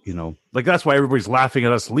crazy, you know, like that's why everybody's laughing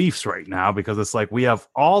at us Leafs right now, because it's like we have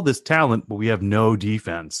all this talent, but we have no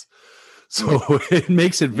defense. So it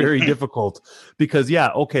makes it very difficult because,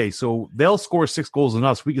 so they'll score 6 goals on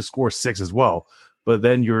us. We can score 6 as well. But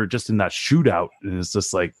then you're just in that shootout, and it's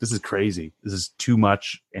just like, this is crazy. This is too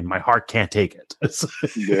much, and my heart can't take it.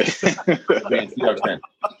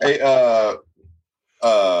 Hey,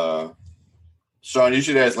 Sean, you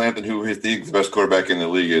should ask Lampton who he thinks the best quarterback in the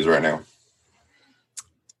league is right now.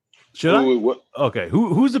 Should I? Okay.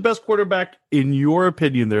 Who's the best quarterback, in your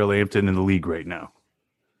opinion, there, Lampton, in the league right now?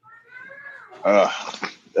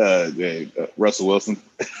 Russell Wilson.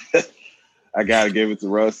 I got to give it to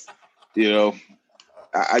Russ. You know,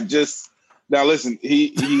 I just now listen.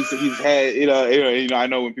 He's had you know. I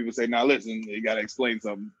know when people say, "Now listen, you got to explain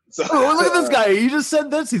something." So look at this guy. He just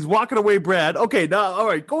said this. He's walking away, Brad. Okay, now all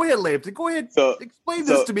right. Go ahead, Lampton. Go ahead. Explain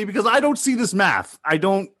this to me because I don't see this math. I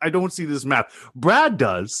don't see this math. Brad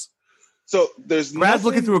does. So Brad's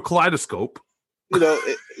looking through a kaleidoscope. You know.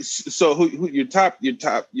 So who your top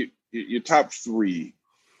 3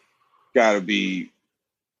 got to be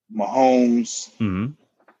Mahomes. Mm-hmm.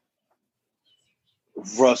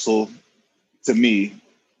 Russell to me,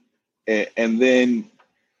 and then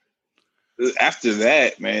after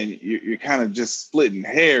that, man, you're kind of just splitting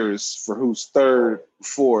hairs for who's 3rd,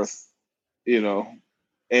 4th, you know,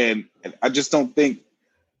 and I just don't think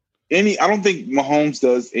I don't think Mahomes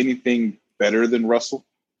does anything better than Russell,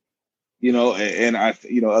 you know, and I,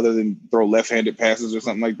 you know, other than throw left-handed passes or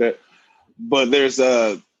something like that. But there's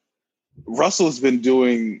Russell's been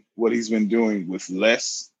doing what he's been doing with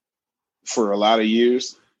less for a lot of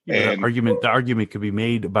years. Yeah, and the argument could be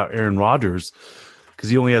made about Aaron Rodgers because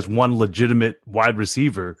he only has one legitimate wide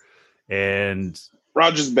receiver, and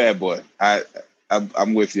Rodgers is a bad boy.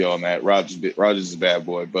 I'm with you on that. Rodgers is a bad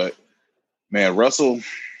boy, but man, Russell,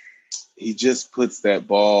 he just puts that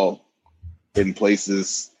ball in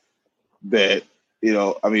places that,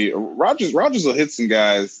 I mean, Rodgers will hit some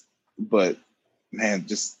guys, but man,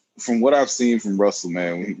 just from what I've seen from Russell,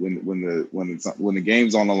 man, when the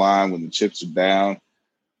game's on the line, when the chips are down,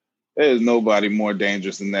 there's nobody more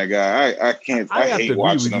dangerous than that guy. I have hate to agree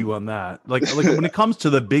watching with him. you on that. Like when it comes to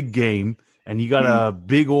the big game and you got a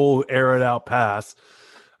big old air it out pass,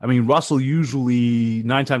 I mean, Russell usually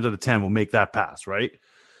 9 times out of 10 will make that pass, right?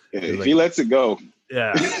 If he lets it go.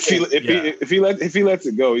 Yeah. If he lets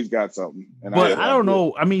it go, he's got something. And but I don't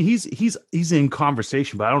know. I mean, he's in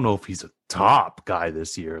conversation, but I don't know if he's a top guy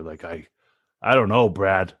this year. Like I don't know,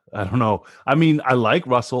 Brad. I don't know. I mean, I like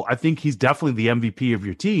Russell. I think he's definitely the MVP of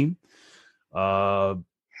your team.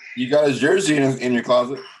 You got his jersey in your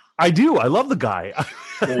closet? I do. I love the guy.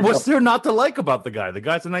 What's there not to like about the guy? The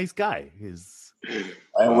guy's a nice guy.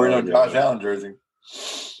 I ain't wearing no Josh Allen jersey.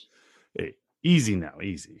 Hey, easy now,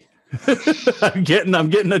 easy. I'm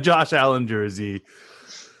getting a Josh Allen jersey.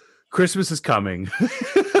 Christmas is coming. I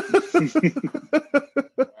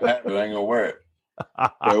ain't gonna wear it.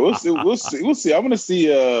 Yeah, we'll see. I'm gonna see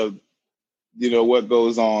what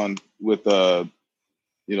goes on with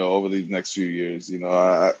over these next few years.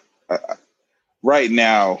 I right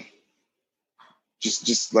now,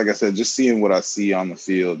 just like I said, just seeing what I see on the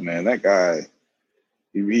field, man, that guy,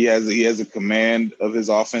 he has a command of his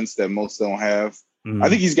offense that most don't have. I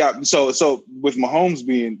think he's got so with Mahomes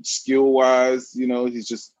being skill wise,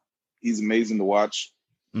 he's amazing to watch.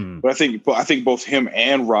 But I think both him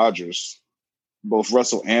and Rodgers, both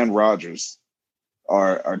Russell and Rodgers,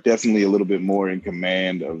 are definitely a little bit more in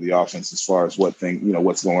command of the offense as far as what's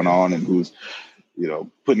going on and who's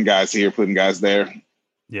putting guys here, putting guys there.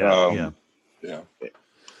 Yeah.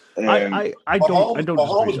 And I don't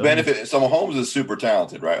Mahomes benefit. So Mahomes is super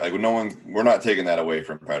talented, right? Like we're not taking that away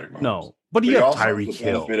from Patrick Mahomes. No, but he has Tyreek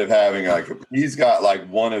Hill. Benefit of having he's got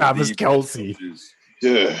one of Travis Kelce.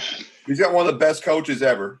 Yeah, he's got one of the best coaches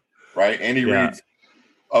ever, right? Andy Reid's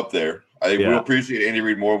up there. I think we'll appreciate Andy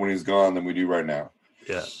Reid more when he's gone than we do right now.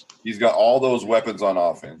 Yeah, he's got all those weapons on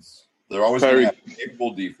offense. They're always going to have a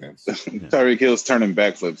capable defense. Tyreek Hill's turning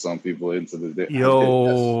backflips on people into the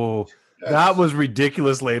Yes. That was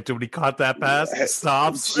ridiculous, Lampton, when he caught that pass.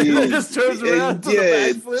 Stops and then just turns around to the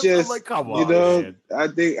backflip. I'm like, come on, man. I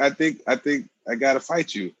think I gotta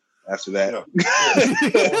fight you after that. Okay.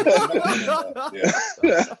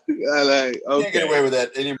 Can't get away with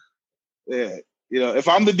that anymore. Yeah, if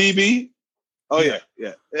I'm the DB,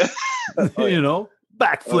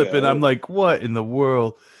 backflipping. I'm like, what in the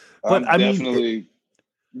world? But I'm definitely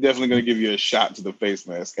going to give you a shot to the face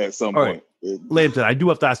mask at some point. Right. Lampton, I do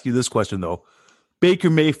have to ask you this question though: Baker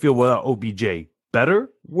Mayfield without OBJ, better,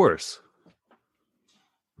 worse?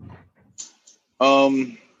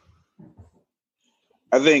 I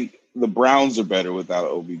think the Browns are better without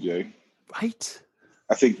OBJ. Right.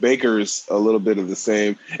 I think Baker is a little bit of the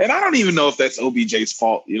same, and I don't even know if that's OBJ's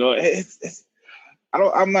fault.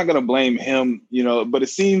 I'm not going to blame him. But it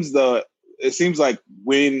seems like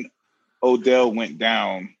when Odell went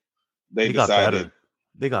down, they decided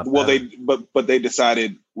they got better. But they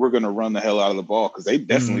decided we're going to run the hell out of the ball because they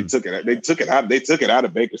definitely took it. They took it out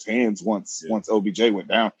of Baker's hands once OBJ went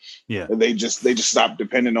down. Yeah, and they just stopped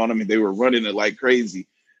depending on him, and they were running it like crazy.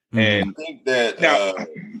 And I think that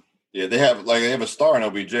they have a star in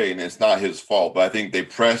OBJ, and it's not his fault. But I think they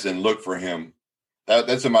press and look for him.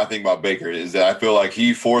 That's what my thing about Baker is that I feel like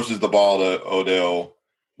he forces the ball to Odell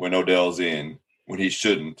when Odell's in when he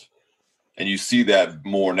shouldn't. And you see that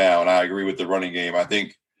more now, and I agree with the running game. I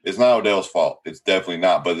think it's not Odell's fault. It's definitely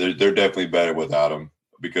not, but they're definitely better without him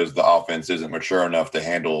because the offense isn't mature enough to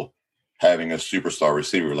handle having a superstar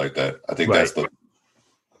receiver like that. I think that's the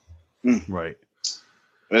right.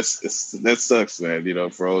 That sucks, man.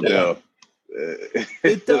 For Odell,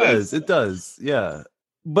 it does. Yeah,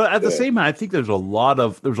 but at the same time, I think there's a lot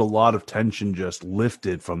of tension just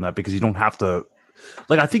lifted from that because you don't have to.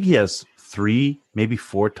 I think he has 3, maybe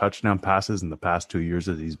 4 touchdown passes in the past 2 years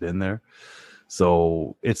that he's been there.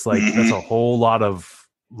 So it's that's a whole lot of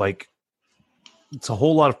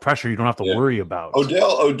pressure you don't have to worry about.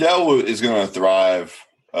 Odell is going to thrive,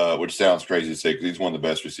 which sounds crazy to say because he's one of the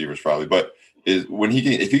best receivers probably. But if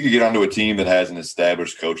he could get onto a team that has an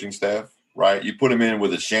established coaching staff, right? You put him in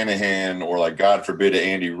with a Shanahan or God forbid, an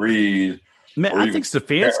Andy Reid. Man, I think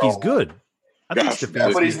Stefanski's good.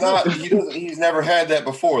 But he's not. He's never had that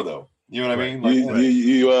before, though. You know what I mean?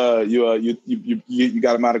 You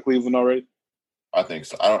got him out of Cleveland already? I think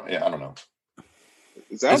so. I don't know.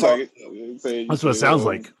 It sounds like it. That's what it sounds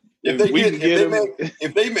like. If they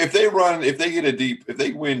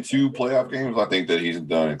win 2 playoff games, I think that he's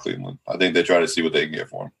done in Cleveland. I think they try to see what they can get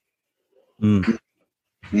for him.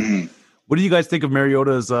 Mm. What do you guys think of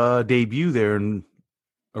Mariota's debut there in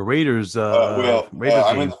a Raiders?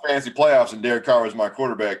 I'm in the fantasy playoffs, and Derek Carr was my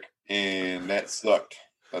quarterback, and that sucked.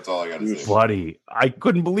 That's all I got to say. Buddy, I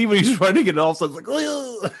couldn't believe when he was running, and all of a sudden,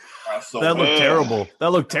 that looked terrible.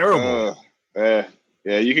 That looked terrible.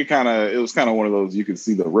 Yeah, you could it was kind of one of those, you could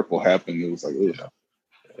see the ripple happen. It was like, he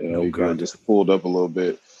kind of just pulled up a little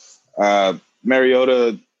bit.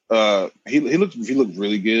 Mariota, he looked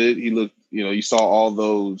really good. He looked, you saw all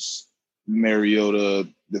those Mariota,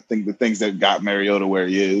 the things that got Mariota where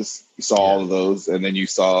he is. You saw all of those, and then you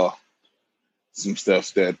saw some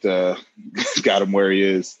stuff that got him where he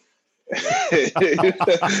is.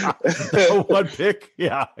 One pick,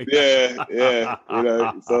 yeah.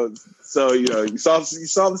 So you saw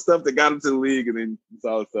the stuff that got him to the league, and then you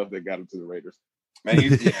saw the stuff that got him to the Raiders. Man,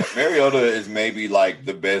 Mariota is maybe like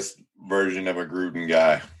the best version of a Gruden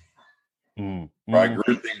guy. Right?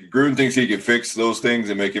 Gruden thinks he can fix those things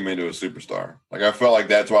and make him into a superstar. Like, I felt like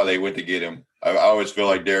that's why they went to get him. I always feel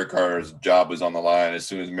like Derek Carr's job was on the line as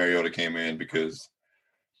soon as Mariota came in, because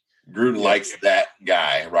Gruden likes that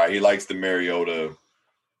guy, right? He likes the Mariota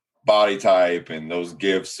body type and those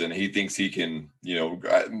gifts, and he thinks he can,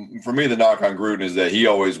 for me, the knock on Gruden is that he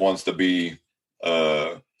always wants to be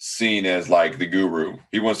seen as like the guru.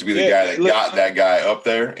 He wants to be the guy that got that guy up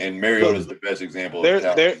there, and Mariota is the best example of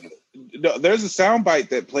that. There's a soundbite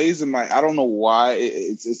that plays in I don't know why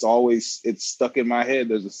it's stuck in my head.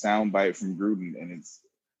 There's a soundbite from Gruden, and it's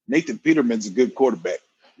Nathan Peterman's a good quarterback.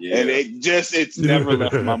 Yeah. And it's never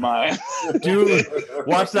left my mind. Dude,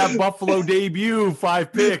 watch that Buffalo debut,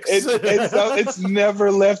 5 picks. It's never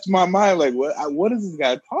left my mind. Like, what is this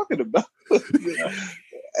guy talking about?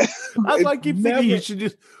 I keep thinking you should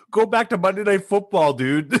just go back to Monday Night Football,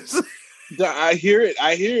 dude. I hear it.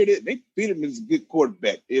 Nate Peterman's a good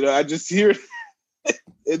quarterback. I just hear it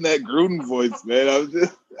in that Gruden voice, man. I was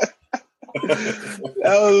just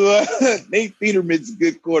Nate Peterman's a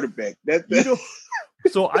good quarterback.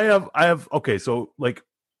 So I have okay. So like,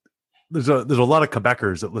 there's a lot of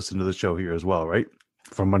Quebecers that listen to the show here as well, right?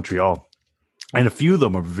 From Montreal, and a few of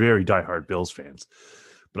them are very diehard Bills fans.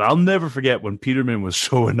 But I'll never forget when Peterman was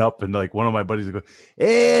showing up, and like one of my buddies would go,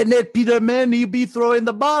 "Hey, Nate Peterman, you be throwing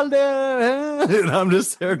the ball there?" And I'm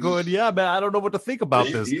just there going, "Yeah, man, I don't know what to think about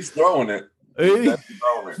this." He's throwing it. Hey,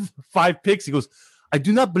 5 picks. He goes, "I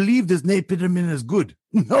do not believe this Nate Peterman is good."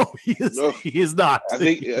 No, he is not. I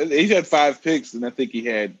think he had 5 picks, and I think he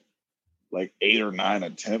had like 8 or 9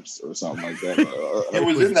 attempts or something like that. It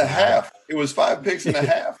was in the half. It was 5 picks in the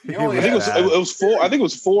half. I think it was 4. I think it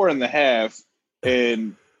was 4 in the half,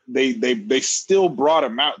 and they still brought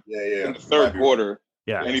him out in the third quarter.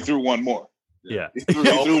 Yeah, and he threw one more. Yeah, he threw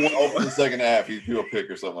one in the second half. He threw a pick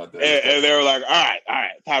or something like that. And they were like, "All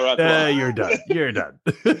right, Tyrod, you're done. You're done."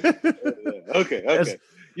 Okay.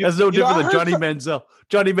 That's no different than Johnny Manziel.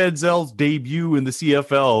 Johnny Manziel's debut in the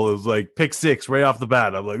CFL was like pick 6 right off the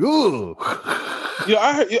bat. I'm like, ooh.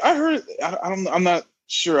 I heard. I'm not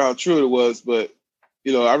sure how true it was, but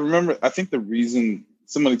I remember. I think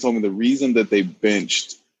somebody told me the reason that they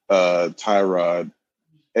benched Tyrod,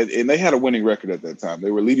 and they had a winning record at that time.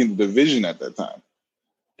 They were leading the division at that time.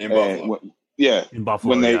 In Buffalo. In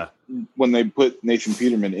Buffalo. When they put Nathan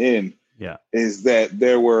Peterman in. Yeah, is that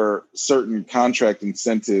there were certain contract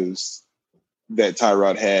incentives that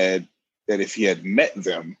Tyrod had that if he had met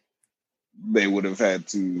them, they would have had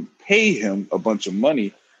to pay him a bunch of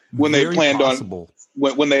money when they planned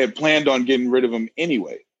when they had planned on getting rid of him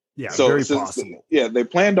anyway. Yeah, so very possible. They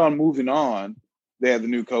planned on moving on. They had the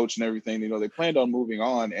new coach and everything. They planned on moving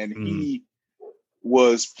on, and he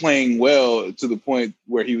was playing well to the point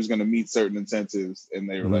where he was going to meet certain incentives, and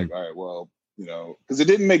they were like, "All right, well." Because it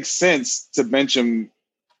didn't make sense to bench him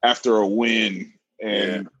after a win.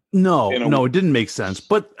 And no, it didn't make sense.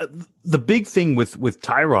 But the big thing with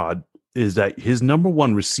Tyrod is that his number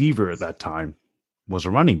one receiver at that time was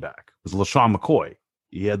a running back. It was LaShawn McCoy.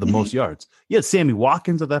 He had the most yards. He had Sammy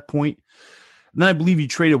Watkins at that point. And then I believe he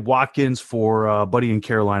traded Watkins for a buddy in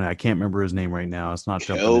Carolina. I can't remember his name right now. It's not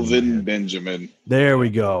Kelvin Benjamin. There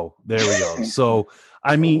we go. So,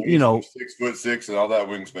 I mean, 6'6" and all that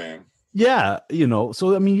wingspan. Yeah,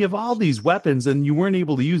 so I mean, you have all these weapons, and you weren't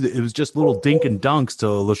able to use it. It was just little dink and dunks to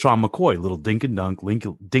LaShawn McCoy, little dink and dunk.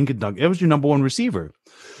 It was your number one receiver.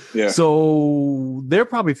 Yeah. So they're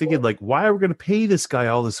probably thinking, like, why are we going to pay this guy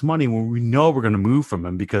all this money when we know we're going to move from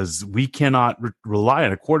him, because we cannot rely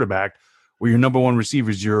on a quarterback where your number one receiver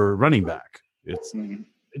is your running back. It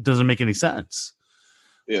doesn't make any sense.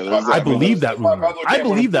 Yeah, I believe that rumor. I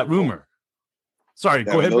believe that rumor. Sorry,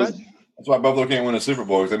 go ahead, Brad. That's why Buffalo can't win a Super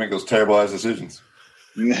Bowl, because they make those terrible ass decisions.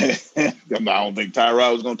 I don't think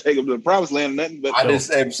Tyrod was going to take them to the promised land or nothing. But I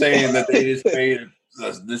just am saying that they just made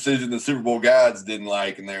a decision the Super Bowl gods didn't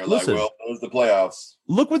like, and they're like, well, those are the playoffs.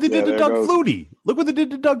 Look what they did to Doug Flutie. Look what they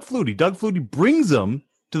did to Doug Flutie. Doug Flutie brings them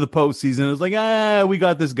to the postseason. It's like, we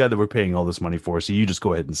got this guy that we're paying all this money for, so you just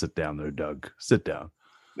go ahead and sit down there, Doug. Sit down.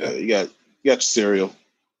 Yeah, you got your cereal.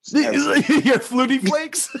 You got Flutie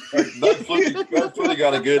Flakes? Doug Flutie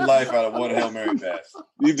got a good life out of one Hail Mary pass.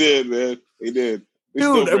 He did, man. He did.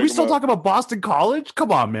 Dude, are we still talking about Boston College?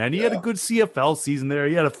 Come on, man. He had a good CFL season there.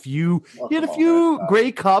 He had a few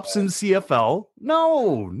Grey Cups in CFL.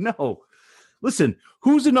 No. Listen,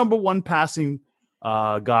 who's the number one passing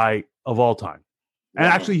guy of all time? And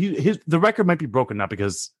actually, the record might be broken now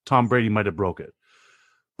because Tom Brady might have broke it.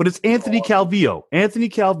 But it's Anthony Calvillo. Anthony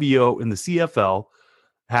Calvillo in the CFL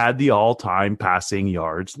had the all-time passing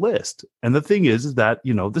yards list. And the thing is that,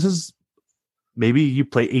 this is maybe you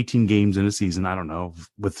play 18 games in a season. I don't know,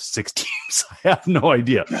 with 6 teams. I have no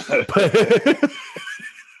idea.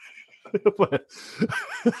 But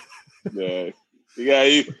yeah,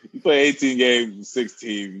 you play 18 games with 6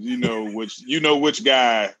 teams. You know which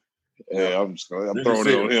guy. Yeah, I'm throwing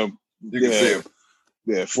it on him. You can see him.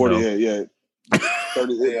 Yeah, 40.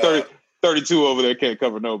 32 over there can't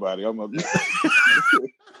cover nobody. I'm up there.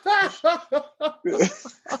 The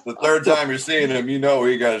third time you're seeing him, he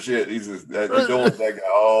got a shit. He's doing that guy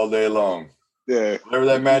all day long. Yeah, whatever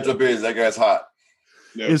that matchup is, that guy's hot.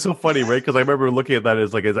 Yeah. It's so funny, right? Because I remember looking at that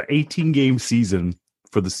as it's an 18 game season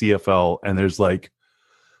for the CFL, and there's I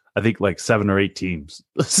think 7 or 8 teams.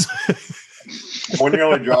 When you're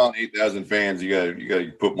only drawing 8,000 fans, you got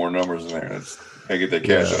to put more numbers in there. Gotta get that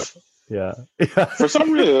cash up. Yeah. For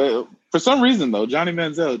some reason, though, Johnny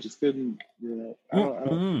Manziel just couldn't.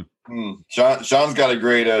 Sean's got a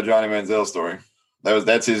great Johnny Manziel story.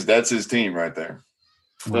 That's his team right there.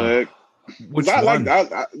 Which one?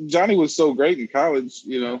 Johnny was so great in college.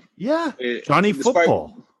 Yeah, Johnny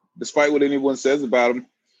football. Despite what anyone says about him,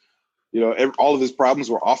 all of his problems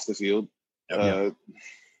were off the field. Yep.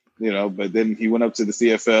 But then he went up to the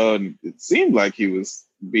CFL, and it seemed like he was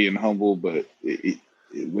being humble, but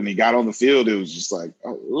when he got on the field, it was just like,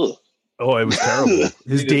 ugh. Oh, it was terrible.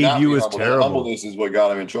 His debut was terrible. Humbleness is what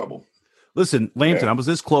got him in trouble. Listen, Lampton, I was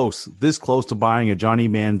this close to buying a Johnny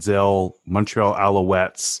Manziel Montreal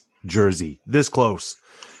Alouettes jersey. This close.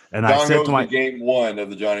 And I said to game 1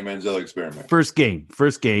 of the Johnny Manziel experiment. First game.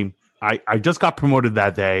 I just got promoted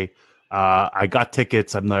that day. I got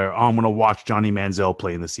tickets. I'm there. I'm going to watch Johnny Manziel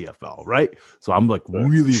play in the CFL, right? So I'm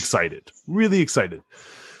really excited.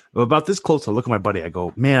 About this close, I look at my buddy. I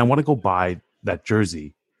go, man, I want to go buy that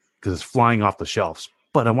jersey because it's flying off the shelves.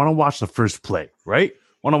 But I want to watch the first play, right?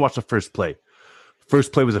 First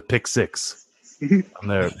play was a pick 6. I'm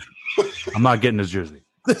there. I'm not getting his jersey.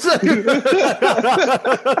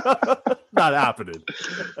 Not happening.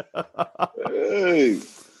 Hey,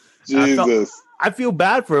 Jesus. I feel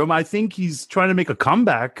bad for him. I think he's trying to make a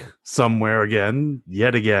comeback somewhere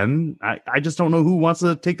yet again. I just don't know who wants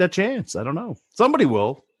to take that chance. I don't know. Somebody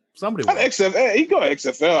will. XFL. He go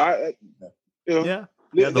XFL.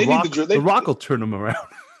 The Rock will turn him around.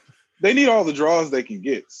 They need all the draws they can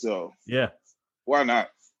get. So yeah, why not?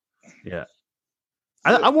 Yeah,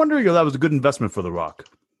 I'm wondering if that was a good investment for the Rock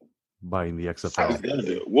buying the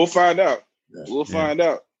XFL. We'll find out. We'll find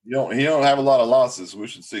out. He don't have a lot of losses. We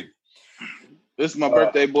should see. This is my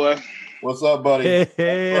birthday, boy. What's up, buddy?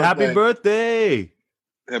 Hey, happy birthday!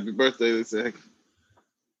 Happy birthday, this second.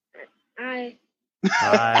 Hi.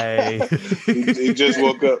 He just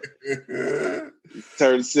woke up.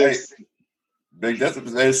 Turned 6.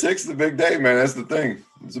 Hey, 6 is a big day, man. That's the thing.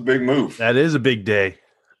 It's a big move. That is a big day.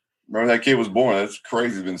 Remember that kid was born. That's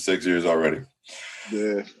crazy. It's been 6 years already.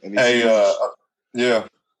 Yeah. Hey,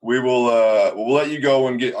 we will we'll let you go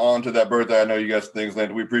and get on to that birthday. I know you got some things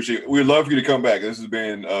planned. We appreciate it. We'd love for you to come back. This has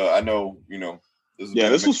been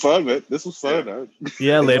this was fun, man. This was fun.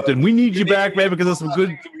 Yeah, Lampton. We need you back, man, because there's some good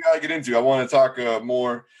we gotta get into. I want to talk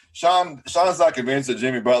more. Sean's not convinced that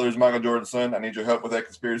Jimmy Butler is Michael Jordan's son. I need your help with that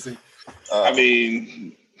conspiracy.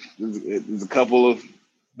 There's a couple of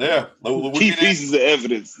key pieces of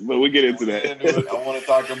evidence, but we'll get into that. I want to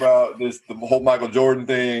talk about the whole Michael Jordan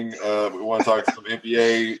thing. We want to talk some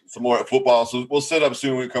NBA, some more football. So we'll set up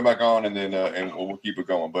soon. We'll come back on, and then and we'll keep it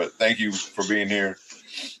going. But thank you for being here.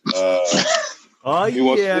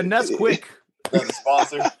 Nesquik. That's a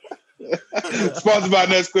sponsor. Sponsored by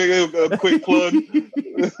Nesquik. A quick plug.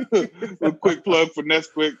 A quick plug for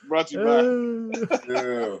Nesquik. Brought to you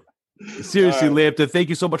by. Seriously, All Lampton, thank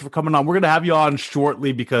you so much for coming on. We're going to have you on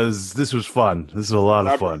shortly because this was fun. This is a lot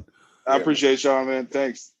of fun. I appreciate y'all, man.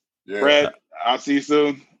 Thanks. Yeah. Brad, I'll see you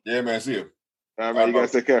soon. Yeah, man. See you. All right, man. You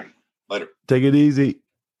guys take care. Later. Take it easy.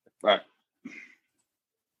 Bye.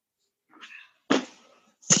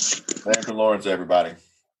 Lampton Lawrence, everybody.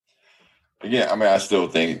 Again, I mean, I still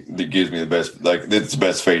think it gives me the best, like, it's the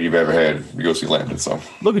best fate you've ever had to go see Lampton. So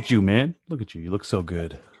Look at you, man. Look at you. You look so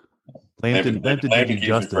good. Lampton did you keeps me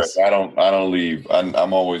justice. fresh. I don't leave.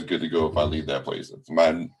 I'm always good to go if I leave that place. It's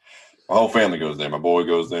my whole family goes there. My boy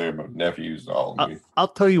goes there. My nephews, all of me. I'll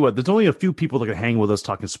tell you what. There's only a few people that can hang with us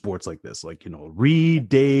talking sports like this. Like, you know, Reed,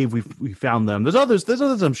 Dave. We found them. There's others.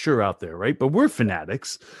 I'm sure out there, right? But we're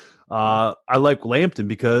fanatics. I like Lampton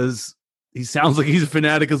because he sounds like he's a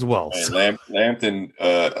fanatic as well. Man, Lampton,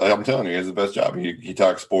 I'm telling you, he has the best job. He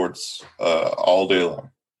talks sports all day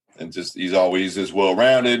long, and he's always just well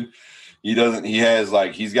rounded. He's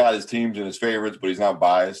got his teams and his favorites, but he's not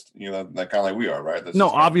biased. You know, that kind of like we are, right? No,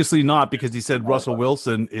 obviously not, because he said Russell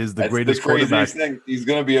Wilson is the greatest quarterback. Thing. He's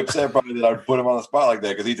going to be upset probably that I put him on the spot like that,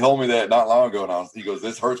 because he told me that not long ago, and he goes,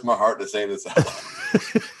 "This hurts my heart to say this out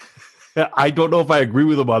loud." I don't know if I agree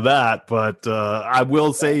with him on that, but I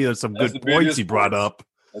will say there's some good points he brought up.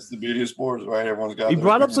 That's the beauty of sports, right? Everyone's got. He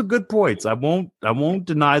brought up some good points. I won't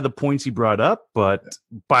deny the points he brought up, but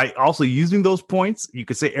by also using those points, you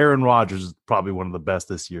could say Aaron Rodgers is probably one of the best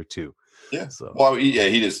this year too. Yeah. So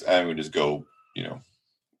he just go, you know,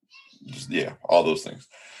 all those things.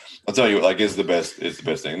 I'll tell you, like, it's the best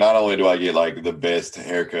thing. Not only do I get like the best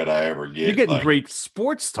haircut I ever get, you're getting like, great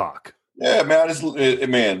sports talk. Yeah, man.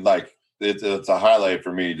 It's a highlight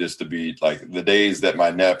for me just to be like the days that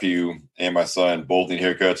my nephew and my son both need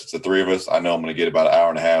haircuts. It's the three of us. I know I'm going to get about an hour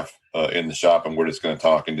and a half in the shop, and we're just going to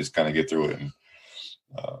talk and just kind of get through it. And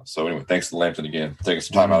so anyway, thanks to Lampton again, taking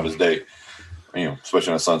some time out of his day, you know,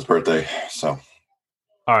 especially on his son's birthday. So,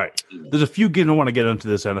 all right, there's a few I want to get into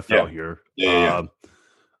this NFL here. Yeah.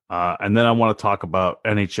 And then I want to talk about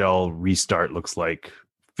NHL restart. Looks like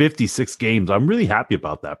 56 games. I'm really happy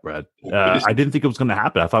about that, Brad. I didn't think it was going to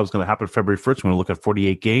happen. I thought it was going to happen February 1st when we look at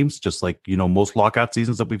 48 games, just like, you know, most lockout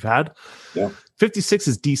seasons that we've had. Yeah. 56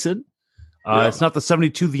 is decent. It's not the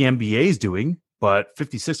 72 the NBA is doing, but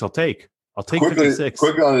 56 I'll take. I'll take 56.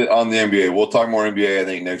 Quickly on the NBA. We'll talk more NBA, I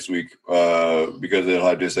think, next week because it'll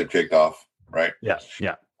have just kicked off, right?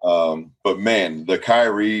 Yeah. But, man, the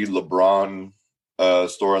Kyrie, LeBron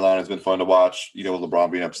storyline has been fun to watch, you know,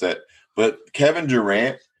 LeBron being upset. But Kevin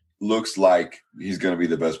Durant looks like he's going to be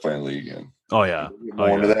the best player in the league again. Oh, yeah.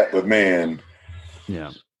 Into that, but man.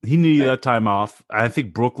 Yeah. He needed that time off. I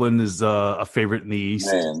think Brooklyn is a favorite in the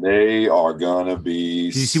East. Man, they are going to be.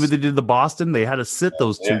 Did you see what they did to Boston? They had to sit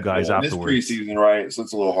those two guys afterwards. It's preseason, right? So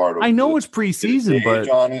it's a little hard. I know it's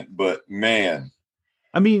preseason, but man.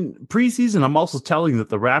 I mean, preseason, I'm also telling you that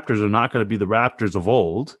the Raptors are not going to be the Raptors of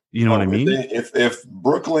old. You know what I mean? If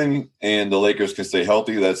Brooklyn and the Lakers can stay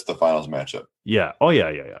healthy, that's the finals matchup. Yeah. Oh,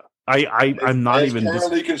 yeah. I'm not even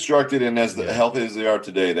currently constructed, and as healthy as they are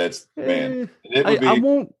today, that's man. I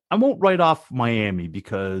won't write off Miami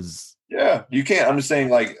because you can't. I'm just saying,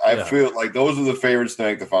 like, I feel like those are the favorites to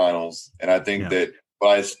make the finals, and I think that.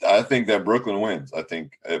 But I think that Brooklyn wins. I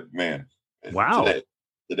think, man. Wow.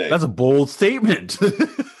 Today. That's a bold statement.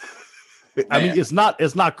 I mean, it's not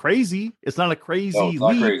crazy. It's not a crazy. No, it's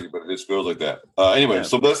not crazy, but it just feels like that. Anyway,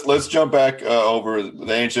 so let's jump back over the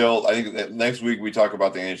NHL. I think that next week we talk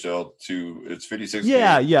about the NHL to it's 56.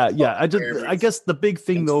 Yeah. I guess the big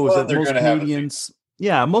thing though is that most Canadians.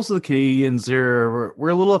 Yeah, most of the Canadians we're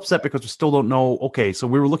a little upset because we still don't know. Okay, so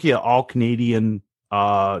we were looking at all Canadian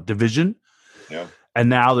division. Yeah. And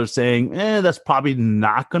now they're saying, that's probably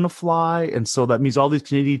not going to fly, and so that means all these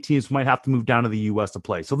Canadian teams might have to move down to the U.S. to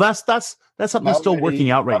play. So that's something that's still working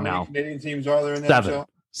out right now. How many Canadian teams are there in the NHL?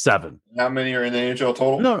 Seven. How many are in the NHL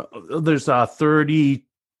total? No, there's 30.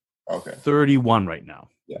 Okay. 31 right now.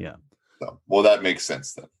 Yeah. So, well, that makes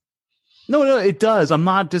sense then. No, it does. I'm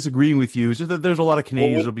not disagreeing with you. It's just that there's a lot of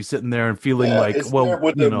Canadians that'll be sitting there and feeling with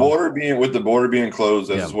the border being closed,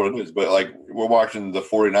 that's what it is. But like we're watching the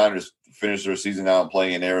 49ers finish their season out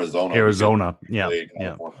playing in Arizona.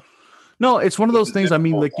 Yeah. No, it's one of those things. I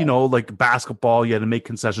mean, like, you know, like basketball, you had to make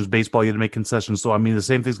concessions. Baseball, you had to make concessions. So I mean, the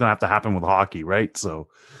same thing's gonna have to happen with hockey, right? So,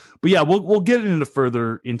 but yeah, we'll get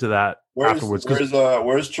further into that afterwards.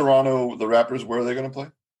 Where's Toronto? The Raptors? Where are they going to play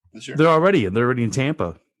this year? They're already in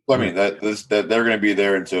Tampa. I mean, that they're going to be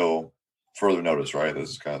there until further notice, right? This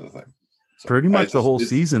is kind of the thing. So, pretty much the whole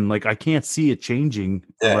season. Like, I can't see it changing.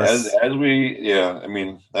 Yeah, I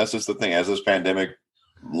mean, that's just the thing. As this pandemic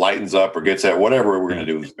lightens up or gets at whatever we're going to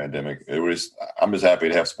do with this pandemic, I'm just happy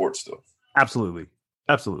to have sports still. Absolutely.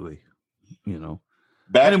 You know.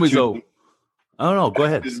 Back Anyways, to though. Oh no, go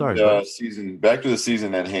ahead. the, Sorry. Bud. back to the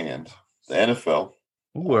season at hand. The NFL.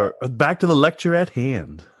 We're back to the lecture at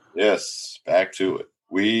hand. Yes, back to it.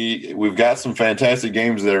 We've got some fantastic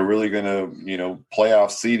games that are really going to,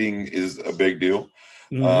 playoff seeding is a big deal.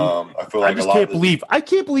 Mhm. I feel like I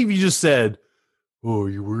can't believe you just said, "Oh, are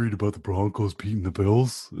you worried about the Broncos beating the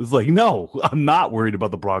Bills?" It's like, no, I'm not worried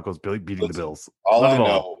about the Broncos beating the Bills. All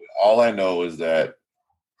I know is that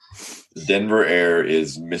the Denver air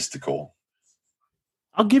is mystical.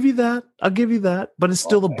 I'll give you that. But it's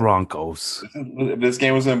still the Broncos. If this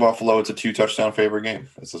game was in Buffalo, it's a 2-touchdown favorite game.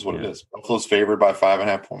 This is what it is. Buffalo's favored by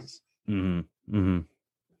 5.5 points. Mm-hmm.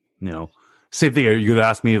 Mm-hmm. Same thing. Are you going to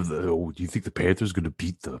ask me do you think the Panthers are going to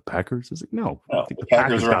beat the Packers? It's like, no. I think the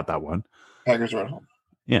Packers got that one. Packers are at home.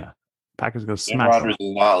 Yeah. Packers are going to smack them. Rodgers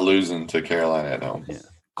is not losing to Carolina at home. Yeah.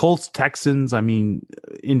 Colts, Texans.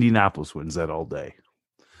 Indianapolis wins that all day.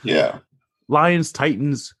 Yeah. Lions,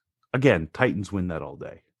 Titans. Again, Titans win that all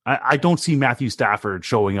day. I don't see Matthew Stafford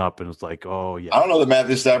showing up and it's like, oh, yeah. I don't know that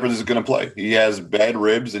Matthew Stafford is going to play. He has bad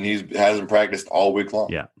ribs and he hasn't practiced all week long.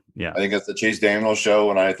 Yeah. I think it's the Chase Daniels show,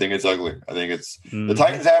 and I think it's ugly. I think it's the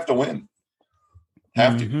Titans have to win. They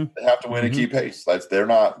have to win and keep pace. They're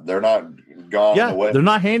not gone away. They're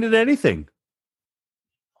not handed anything.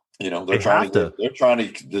 They're trying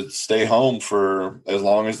to stay home for as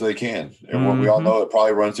long as they can. And we all know it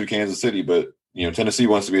probably runs through Kansas City, but Tennessee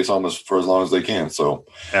wants to be home for as long as they can. So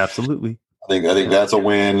absolutely, I think that's a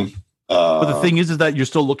win. But the thing is that you're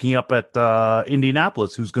still looking up at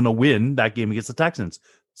Indianapolis, who's going to win that game against the Texans.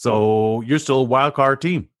 So you're still a wild card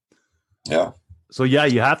team. Yeah. So you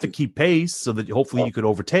have to keep pace so that hopefully you could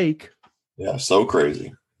overtake. Yeah, so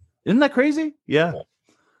crazy. Isn't that crazy? Yeah.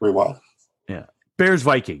 Pretty wild. Yeah. Bears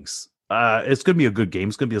Vikings. It's going to be a good game.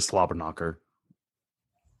 It's going to be a slobber knocker.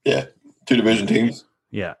 Yeah. 2 division teams.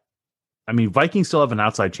 Yeah. Vikings still have an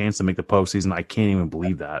outside chance to make the postseason. I can't even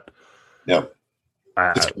believe that. Yep.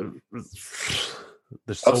 That's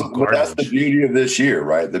the beauty of this year,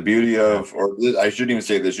 right? The beauty of, or I shouldn't even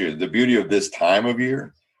say this year, the beauty of this time of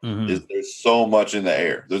year is there's so much in the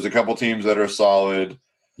air. There's a couple teams that are solid.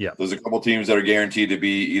 Yeah. There's a couple teams that are guaranteed to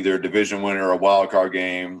be either a division winner or a wild card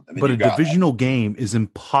game. But a divisional game is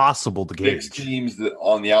impossible to gauge. 6 teams that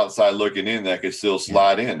on the outside looking in that could still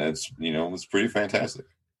slide in. It's, it's pretty fantastic.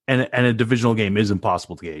 And a divisional game is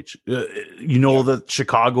impossible to gauge. That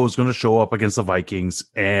Chicago is going to show up against the Vikings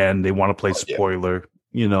and they want to play spoiler,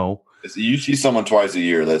 You see someone twice a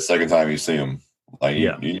year. That second time you see them.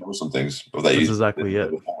 You know some things. That's exactly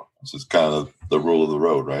it. This is kind of the rule of the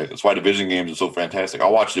road, right? That's why division games are so fantastic.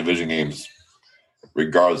 I'll watch division games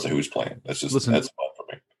regardless of who's playing. That's fun for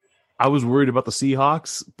me. I was worried about the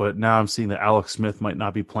Seahawks, but now I'm seeing that Alex Smith might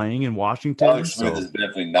not be playing in Washington. Alex Smith is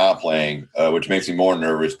definitely not playing, which makes me more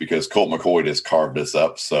nervous because Colt McCoy has carved us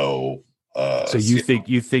up. So you think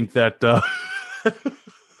that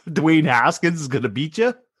Dwayne Haskins is going to beat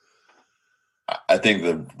you? I think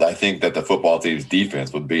that the football team's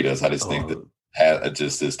defense would beat us. I just think that it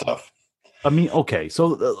just is tough. Okay,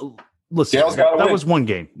 so listen, that was one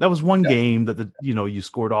game. That was one game that you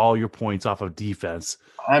scored all your points off of defense.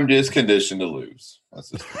 I'm just conditioned to lose.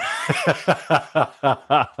 That's just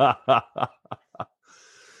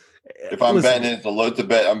if I'm betting it's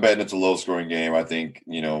I'm betting it's a low scoring game. I think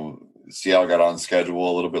Seattle got on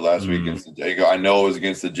schedule a little bit last week against the Jaguars. I know it was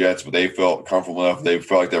against the Jets, but they felt comfortable enough. They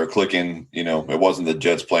felt like they were clicking. It wasn't the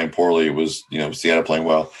Jets playing poorly. It was Seattle playing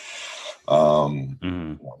well.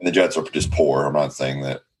 The Jets are just poor. I'm not saying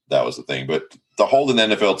that was the thing, but to hold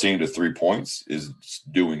an NFL team to 3 points is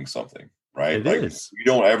doing something, right? It is. You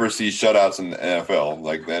don't ever see shutouts in the NFL.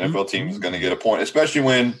 Like the NFL team is going to get a point, especially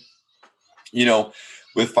when,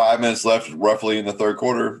 with 5 minutes left, roughly in the third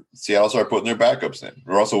quarter, Seattle started putting their backups in.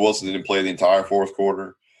 Russell Wilson didn't play the entire fourth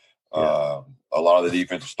quarter. A lot of the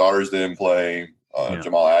defensive starters didn't play.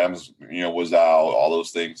 Jamal Adams, was out. All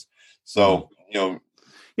those things. So, yeah,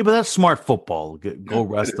 but that's smart football. Go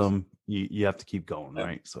rest them. You have to keep going,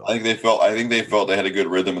 right? So I think they felt they had a good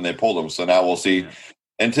rhythm and they pulled them. So now we'll see.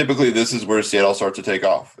 And typically, this is where Seattle starts to take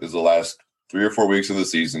off. Is the last 3 or 4 weeks of the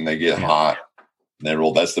season they get hot. And they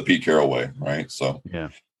roll. That's the Pete Carroll way, right? So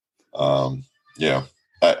it'll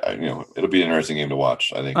be an interesting game to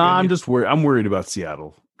watch. I think. I'm just worried. I'm worried about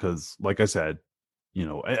Seattle because, like I said,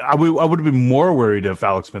 I would have been more worried if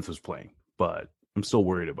Alex Smith was playing, but I'm still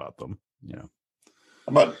worried about them.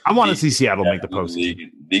 I want to see Seattle make the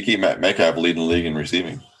postseason. DK Metcalf leading the league in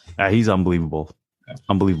receiving. He's unbelievable. Yeah.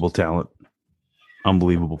 Unbelievable talent.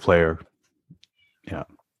 Unbelievable player. Yeah.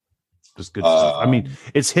 Just good stuff.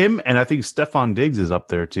 It's him, and I think Stephon Diggs is up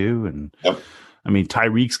there too. And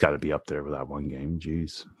Tyreek's got to be up there with that one game.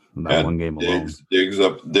 Jeez. in that one game alone. Diggs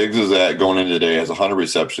is at going into today has 100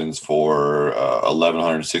 receptions for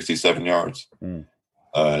 1,167 yards.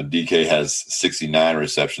 DK has 69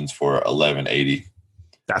 receptions for 1,180.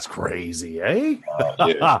 That's crazy, eh?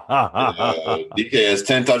 DK has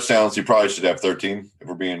 10 touchdowns. He probably should have 13 if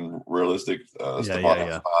we're being realistic. Stephon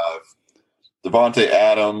has 5. Devontae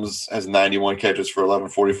Adams has 91 catches for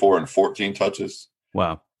 1,144 and 14 touches.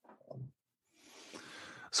 Wow.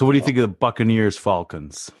 So what do you think of the Buccaneers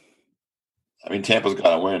Falcons? I mean, Tampa's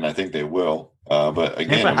got to win. I think they will. But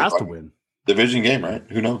again, Tampa has to win. Division game, right?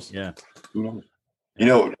 Who knows? Yeah. Who knows? You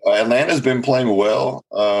know, Atlanta's been playing well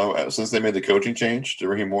since they made the coaching change to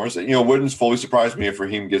Raheem Morris. You know, wouldn't fully surprise me if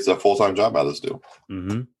Raheem gets a full-time job out of this deal.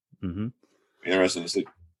 Interesting to see.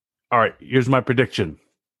 All right, here's my prediction.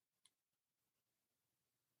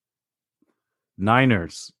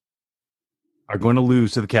 Niners are going to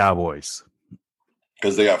lose to the Cowboys.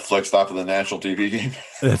 Because they got flexed off of the national TV game.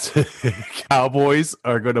 Cowboys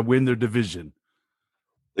are going to win their division.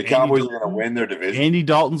 The Cowboys are going to win their division. Andy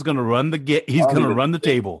Dalton's going to run he's going to run the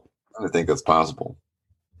table. I don't think that's possible.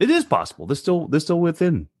 It is possible. They're still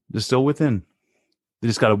within. They're still within. They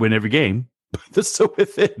just got to win every game. They're still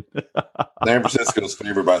within. San Francisco's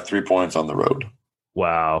favored by 3 points on the road.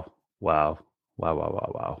 Wow. Well,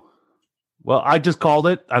 I just called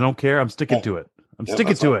it. I don't care. I'm sticking to it. I'm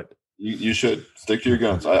sticking to it. You should stick to your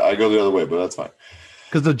guns. I go the other way, but that's fine.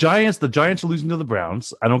 Because the Giants are losing to the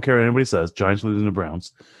Browns. I don't care what anybody says. Giants losing to the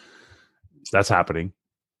Browns. That's happening.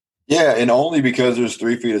 Yeah, and only because there's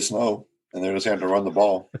 3 feet of snow and they're just having to run the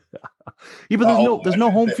ball. Yeah, but there's no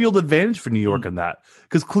home field advantage for New York in that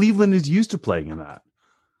because Cleveland is used to playing in that.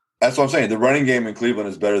 That's what I'm saying. The running game in Cleveland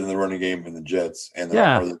is better than the running game in the Jets and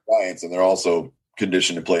the Giants, and they're also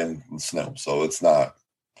conditioned to play in snow. So it's not,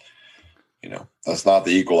 that's not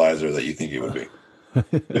the equalizer that you think it would be.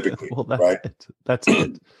 Typically, well, that's right? it. That's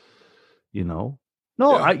it. No,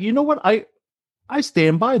 yeah. You know what? I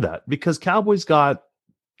stand by that because Cowboys got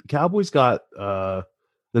the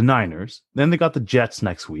Niners, then they got the Jets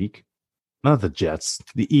next week. Not the Jets,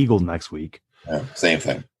 the Eagles next week. Yeah, same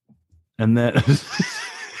thing. And then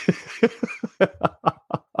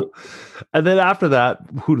and then after that,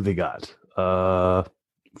 who do they got?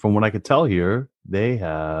 From what I could tell here, they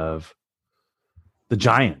have the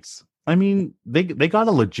Giants. I mean, they got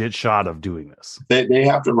a legit shot of doing this. They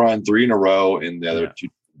have to run 3 in a row, and the other 2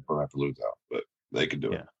 don't have to lose out, but they can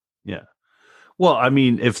do it. Yeah. Well, I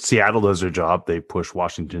mean, if Seattle does their job, they push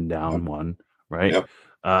Washington down 1, right?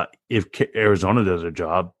 Yep. If Arizona does their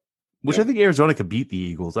job, which I think Arizona could beat the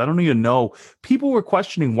Eagles. I don't even know. People were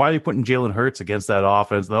questioning why they putting Jalen Hurts against that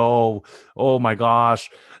offense. Oh my gosh.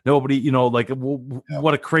 Nobody,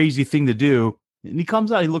 what a crazy thing to do. And he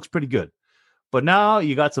comes out, he looks pretty good. But now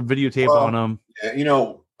you got some videotape on him.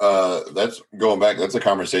 Yeah, that's going back. That's a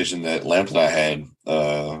conversation that Lamp and I had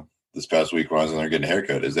this past week when I was in there getting a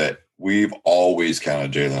haircut, is that we've always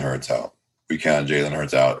counted Jalen Hurts out. We counted Jalen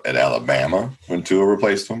Hurts out at Alabama when Tua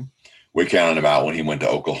replaced him. We counted him out when he went to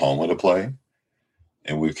Oklahoma to play.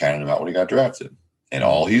 And we've counted him out when he got drafted. And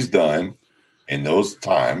all he's done in those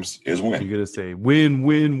times is win. You're going to say win,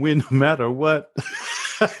 no matter what.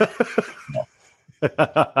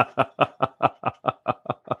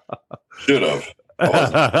 Should have.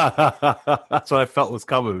 That's what I felt was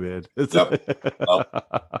coming, man. Yep. A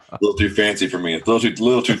little too fancy for me. A little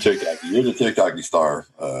too TikTok. You're the TikTok star.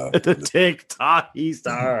 The TikTok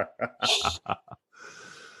star.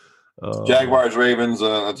 Jaguars, Ravens.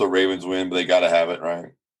 That's a Ravens win, but they got to have it,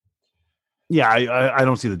 right? Yeah, I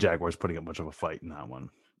don't see the Jaguars putting up much of a fight in that one.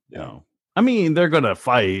 Yeah. I mean, they're going to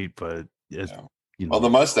fight, but it's, Well, the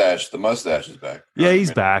mustache is back. Yeah,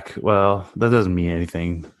 he's back. Well, that doesn't mean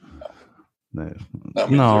anything.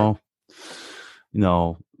 No.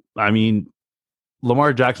 I mean,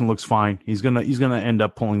 Lamar Jackson looks fine. He's gonna end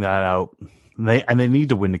up pulling that out. They need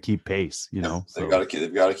to win to keep pace. They've got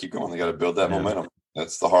to keep going. They got to build that momentum.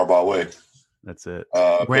 That's the Harbaugh way. That's it.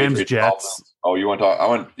 Jets. Rams, Jets. Oh, you want to talk? I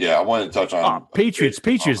wanted to touch on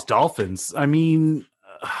Patriots, Dolphins. I mean,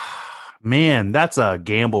 man, that's a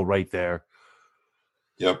gamble right there.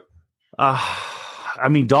 Yep. I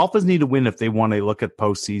mean, Dolphins need to win if they want to look at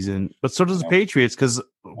postseason, but so does the Patriots, because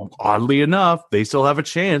oddly enough, they still have a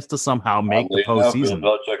chance to somehow make the postseason.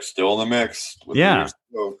 Bill Belichick's still in the mix.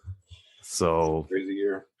 So crazy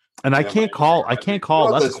year. And I can't call. That's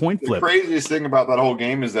a coin flip. The craziest thing about that whole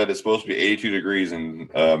game is that it's supposed to be 82 degrees in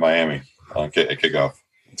Miami on kickoff.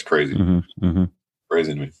 It's crazy.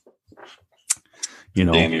 Crazy to me.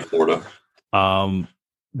 Damn you, Florida.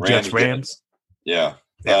 Jets, Rams. Yeah.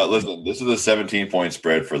 Listen, this is a 17-point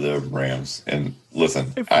spread for the Rams, and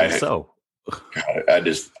listen,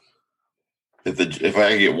 If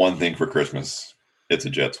I get one thing for Christmas, it's a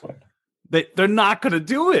Jets win. They're not going to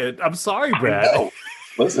do it. I'm sorry, Brad. No,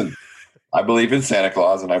 listen, I believe in Santa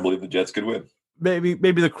Claus, and I believe the Jets could win. Maybe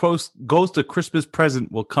the Ghost of Christmas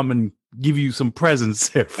Present will come and give you some presents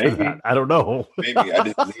there for that. I don't know. Maybe I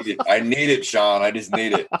just need it. I need it, Sean. I just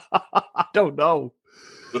need it. I don't know.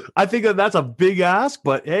 I think that's a big ask,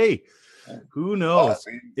 but hey, who knows?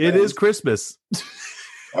 It is Christmas.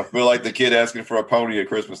 I feel like the kid asking for a pony at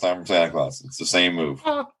Christmas time from Santa Claus. It's the same move.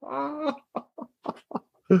 But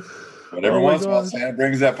every once in a while, Santa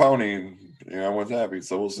brings that pony, and everyone's happy.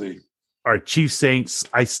 So we'll see. All right, Chiefs Saints.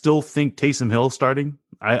 I still think Taysom Hill starting.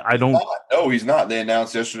 I don't. No, he's not. They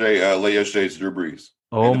announced yesterday, late yesterday, it's Drew Brees.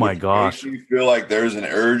 Oh my gosh! You feel like there's an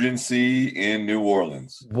urgency in New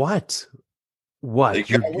Orleans. What?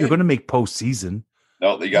 You're going to make postseason?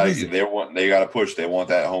 No, they got to. They got to push. They want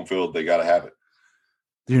that home field. They got to have it.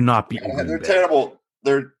 They're not beating. They're terrible.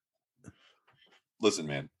 Listen,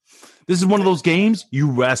 man. This is one of those games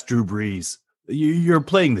you rest Drew Brees. You're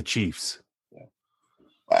playing the Chiefs. Yeah.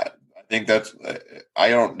 I think that's. I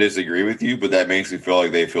don't disagree with you, but that makes me feel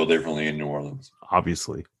like they feel differently in New Orleans.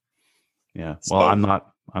 Obviously, yeah. Well,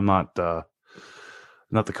 I'm not the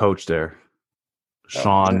coach there.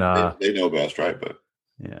 Sean. They know best, right? But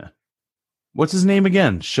yeah. What's his name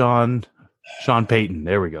again? Sean Payton.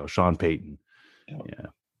 There we go. Sean Payton. Yeah.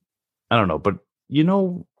 I don't know, but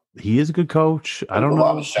he is a good coach. I don't know. A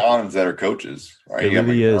lot of Sean's that are coaches, right? It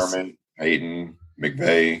really is. Payton,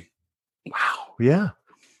 McVay. Wow. Yeah.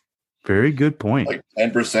 Very good point. Like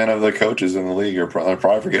 10% of the coaches in the league are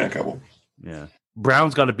probably forgetting a couple. Yeah.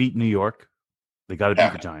 Browns got to beat New York. They got to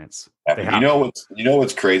beat the Giants. You know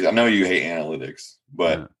what's crazy? I know you hate analytics,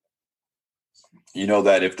 but you know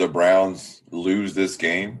that if the Browns lose this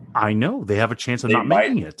game, I know they have a chance of not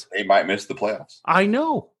making it. They might miss the playoffs. I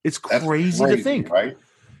know. It's crazy to think, right?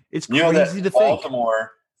 It's crazy to think.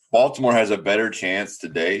 Baltimore has a better chance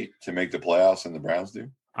today to make the playoffs than the Browns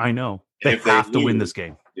do. I know. They have to win this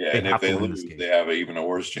game. Yeah, and if they lose, they have even a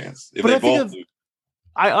worse chance. If but they both lose.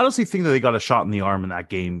 I honestly think that they got a shot in the arm in that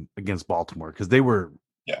game against Baltimore because they were,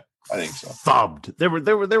 I think so. Thubbed. They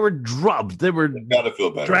were drubbed. They were got to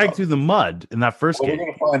feel better. Dragged through the mud in that first game. We're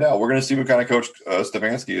going to find out. We're going to see what kind of coach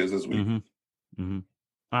Stefanski is this week. Mm-hmm. Mm-hmm.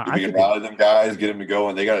 I can rally them guys, get them to go,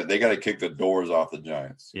 and they got to kick the doors off the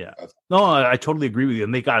Giants. Yeah, no, I totally agree with you.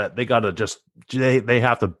 And they got to just they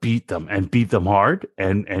have to beat them and beat them hard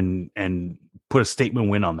and put a statement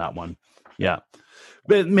win on that one. Yeah.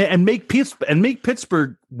 And make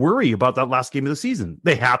Pittsburgh worry about that last game of the season.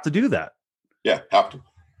 They have to do that. Yeah, have to.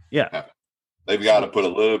 Yeah, they've got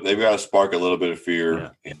to They've got to spark a little bit of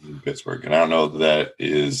fear in Pittsburgh, and I don't know that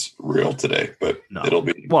is real today, but it'll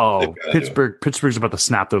be. Well, Pittsburgh's about to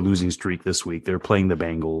snap their losing streak this week. They're playing the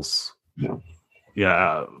Bengals.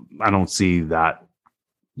 Yeah, I don't see that.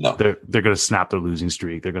 No, they're going to snap their losing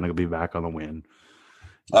streak. They're going to be back on the win.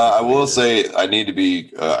 I will say I need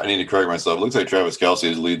to correct myself. It looks like Travis Kelce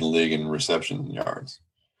is leading the league in reception yards.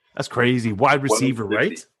 That's crazy. Wide receiver,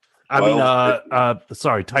 right? I mean,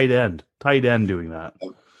 sorry, tight end. Tight end doing that.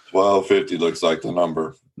 1250 looks like the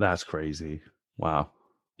number. That's crazy. Wow.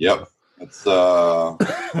 Yep. It's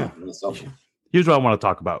something. Here's what I want to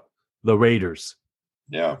talk about. The Raiders.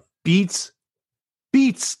 Yeah. Beats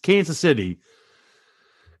Kansas City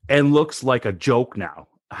and looks like a joke now.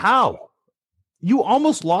 How? You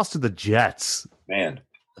almost lost to the Jets. Man.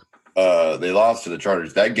 They lost to the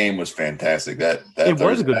Chargers. That game was fantastic. That it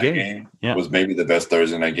was a good game. Yeah. Was maybe the best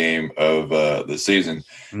Thursday night game of the season.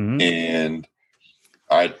 Mm-hmm. And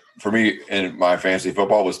for me, in my fantasy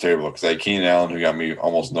football was terrible because I had Keenan Allen who got me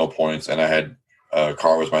almost no points, and I had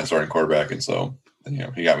Carr was my starting quarterback, and so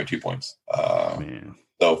he got me 2 points.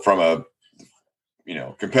 So from a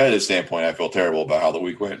competitive standpoint, I feel terrible about how the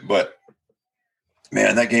week went, but.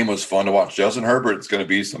 Man, that game was fun to watch. Justin Herbert's going to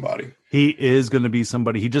be somebody. He is going to be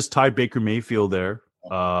somebody. He just tied Baker Mayfield there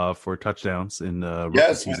for touchdowns in the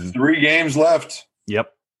rookie season. With 3 games left.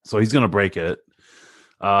 Yep. So he's going to break it.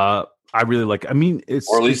 I really like. I mean, it's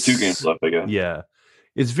or at least 2 games left. I guess. Yeah,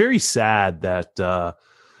 it's very sad that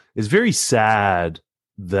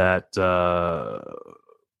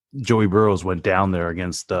Joey Burrows went down there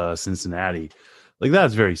against Cincinnati. Like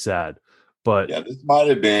that's very sad. But yeah, this might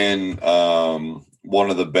have been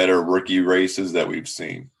one of the better rookie races that we've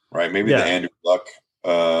seen, right? Maybe the Andrew Luck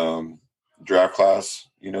draft class,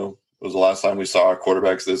 was the last time we saw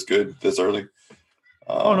quarterbacks this good this early.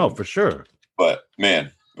 No, for sure. But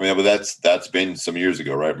man, but that's been some years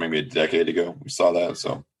ago, right? Maybe a decade ago we saw that.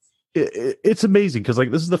 So it's amazing because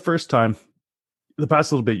this is the first time the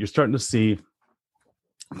past little bit you're starting to see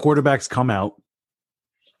quarterbacks come out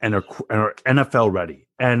and are NFL ready.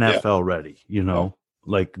 NFL ready, you know,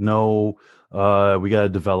 like no, we got to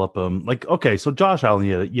develop them. Like, okay, so Josh Allen,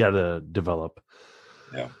 you had to develop.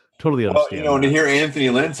 Yeah. Totally understand. Well, to hear Anthony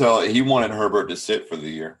Lynn tell, he wanted Herbert to sit for the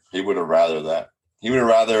year. He would have rather that. He would have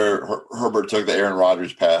rather Herbert took the Aaron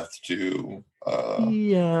Rodgers path to.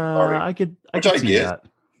 I could see that.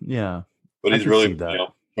 Yeah, but he's really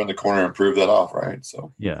turned the corner and proved that off, right?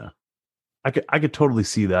 So yeah, I could totally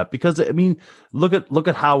see that because I mean, look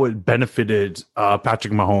at how it benefited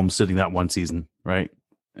Patrick Mahomes sitting that one season, right?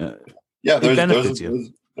 Yeah,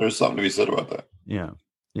 there's something to be said about that. Yeah.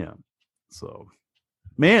 So,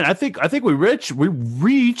 man, I think we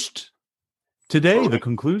reached today the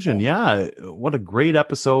conclusion. Yeah, what a great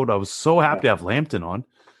episode! I was so happy to have Lampton on.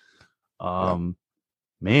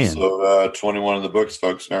 Man. So 21 in the books,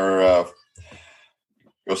 folks. Remember,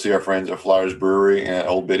 go see our friends at Flyers Brewery and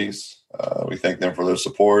Old Biddies. We thank them for their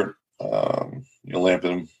support.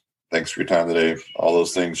 Lampton, thanks for your time today. All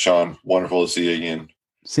those things, Sean. Wonderful to see you again.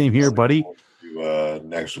 Same here, buddy.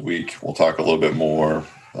 Next week we'll talk a little bit more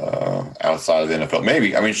outside of the NFL.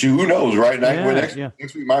 Maybe. I mean, who knows? Right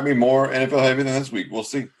next week might be more NFL heavy than this week. We'll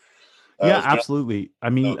see. Absolutely.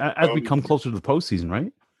 I mean, as we come closer to the postseason,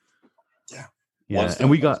 right? Yeah, and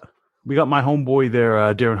we got my homeboy there,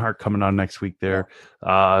 Darren Hart, coming on next week. There,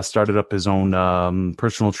 started up his own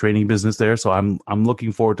personal training business there. So I'm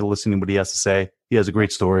looking forward to listening to what he has to say. He has a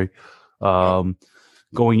great story.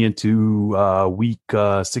 Going into week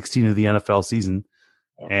 16 of the NFL season,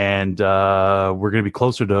 and we're going to be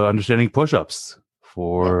closer to understanding push-ups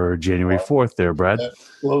for January 4th there, Brad.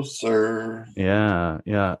 Closer. Yeah.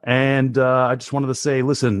 And I just wanted to say,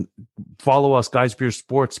 listen, follow us, Guys Beer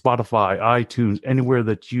Sports, Spotify, iTunes, anywhere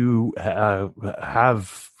that you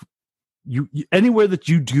anywhere that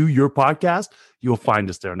you do your podcast, you'll find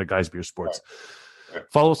us there under Guys Beer Sports. Right.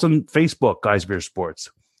 Follow us on Facebook, Guys Beer Sports.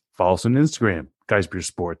 Follow us on Instagram, Guys Beer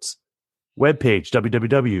Sports. Webpage,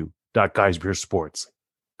 www.guysbeersports.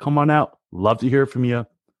 Come on out. Love to hear from you.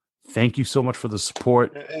 Thank you so much for the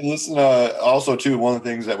support. And listen, also, too, one of the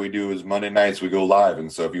things that we do is Monday nights we go live.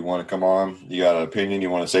 And so if you want to come on, you got an opinion,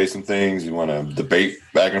 you want to say some things, you want to debate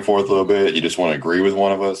back and forth a little bit, you just want to agree with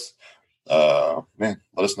one of us, let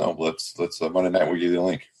us know. Let's Monday night we'll give you the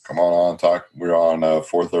link. Come on, talk. We're on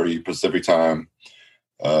 4:30 Pacific time,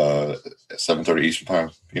 7:30 Eastern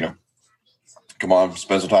time. Come on,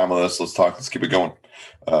 spend some time with us. Let's talk. Let's keep it going.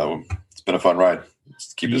 It's been a fun ride.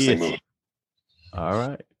 Let's keep this thing moving. All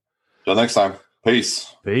right. Till next time.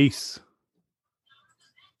 Peace.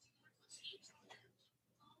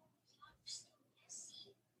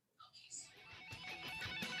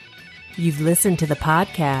 You've listened to the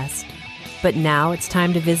podcast, but now it's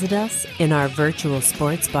time to visit us in our virtual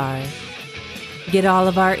sports bar. Get all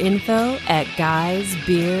of our info at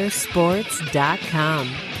guysbeersports.com,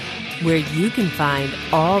 where you can find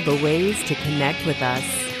all the ways to connect with us.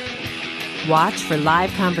 Watch for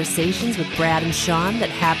live conversations with Brad and Sean that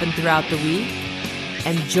happen throughout the week,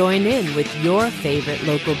 and join in with your favorite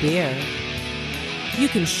local beer. You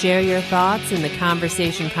can share your thoughts in the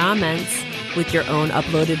conversation comments with your own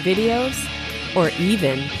uploaded videos, or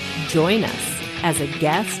even join us as a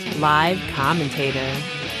guest live commentator.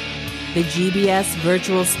 The GBS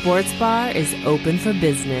Virtual Sports Bar is open for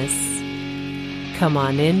business. Come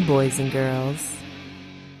on in, boys and girls.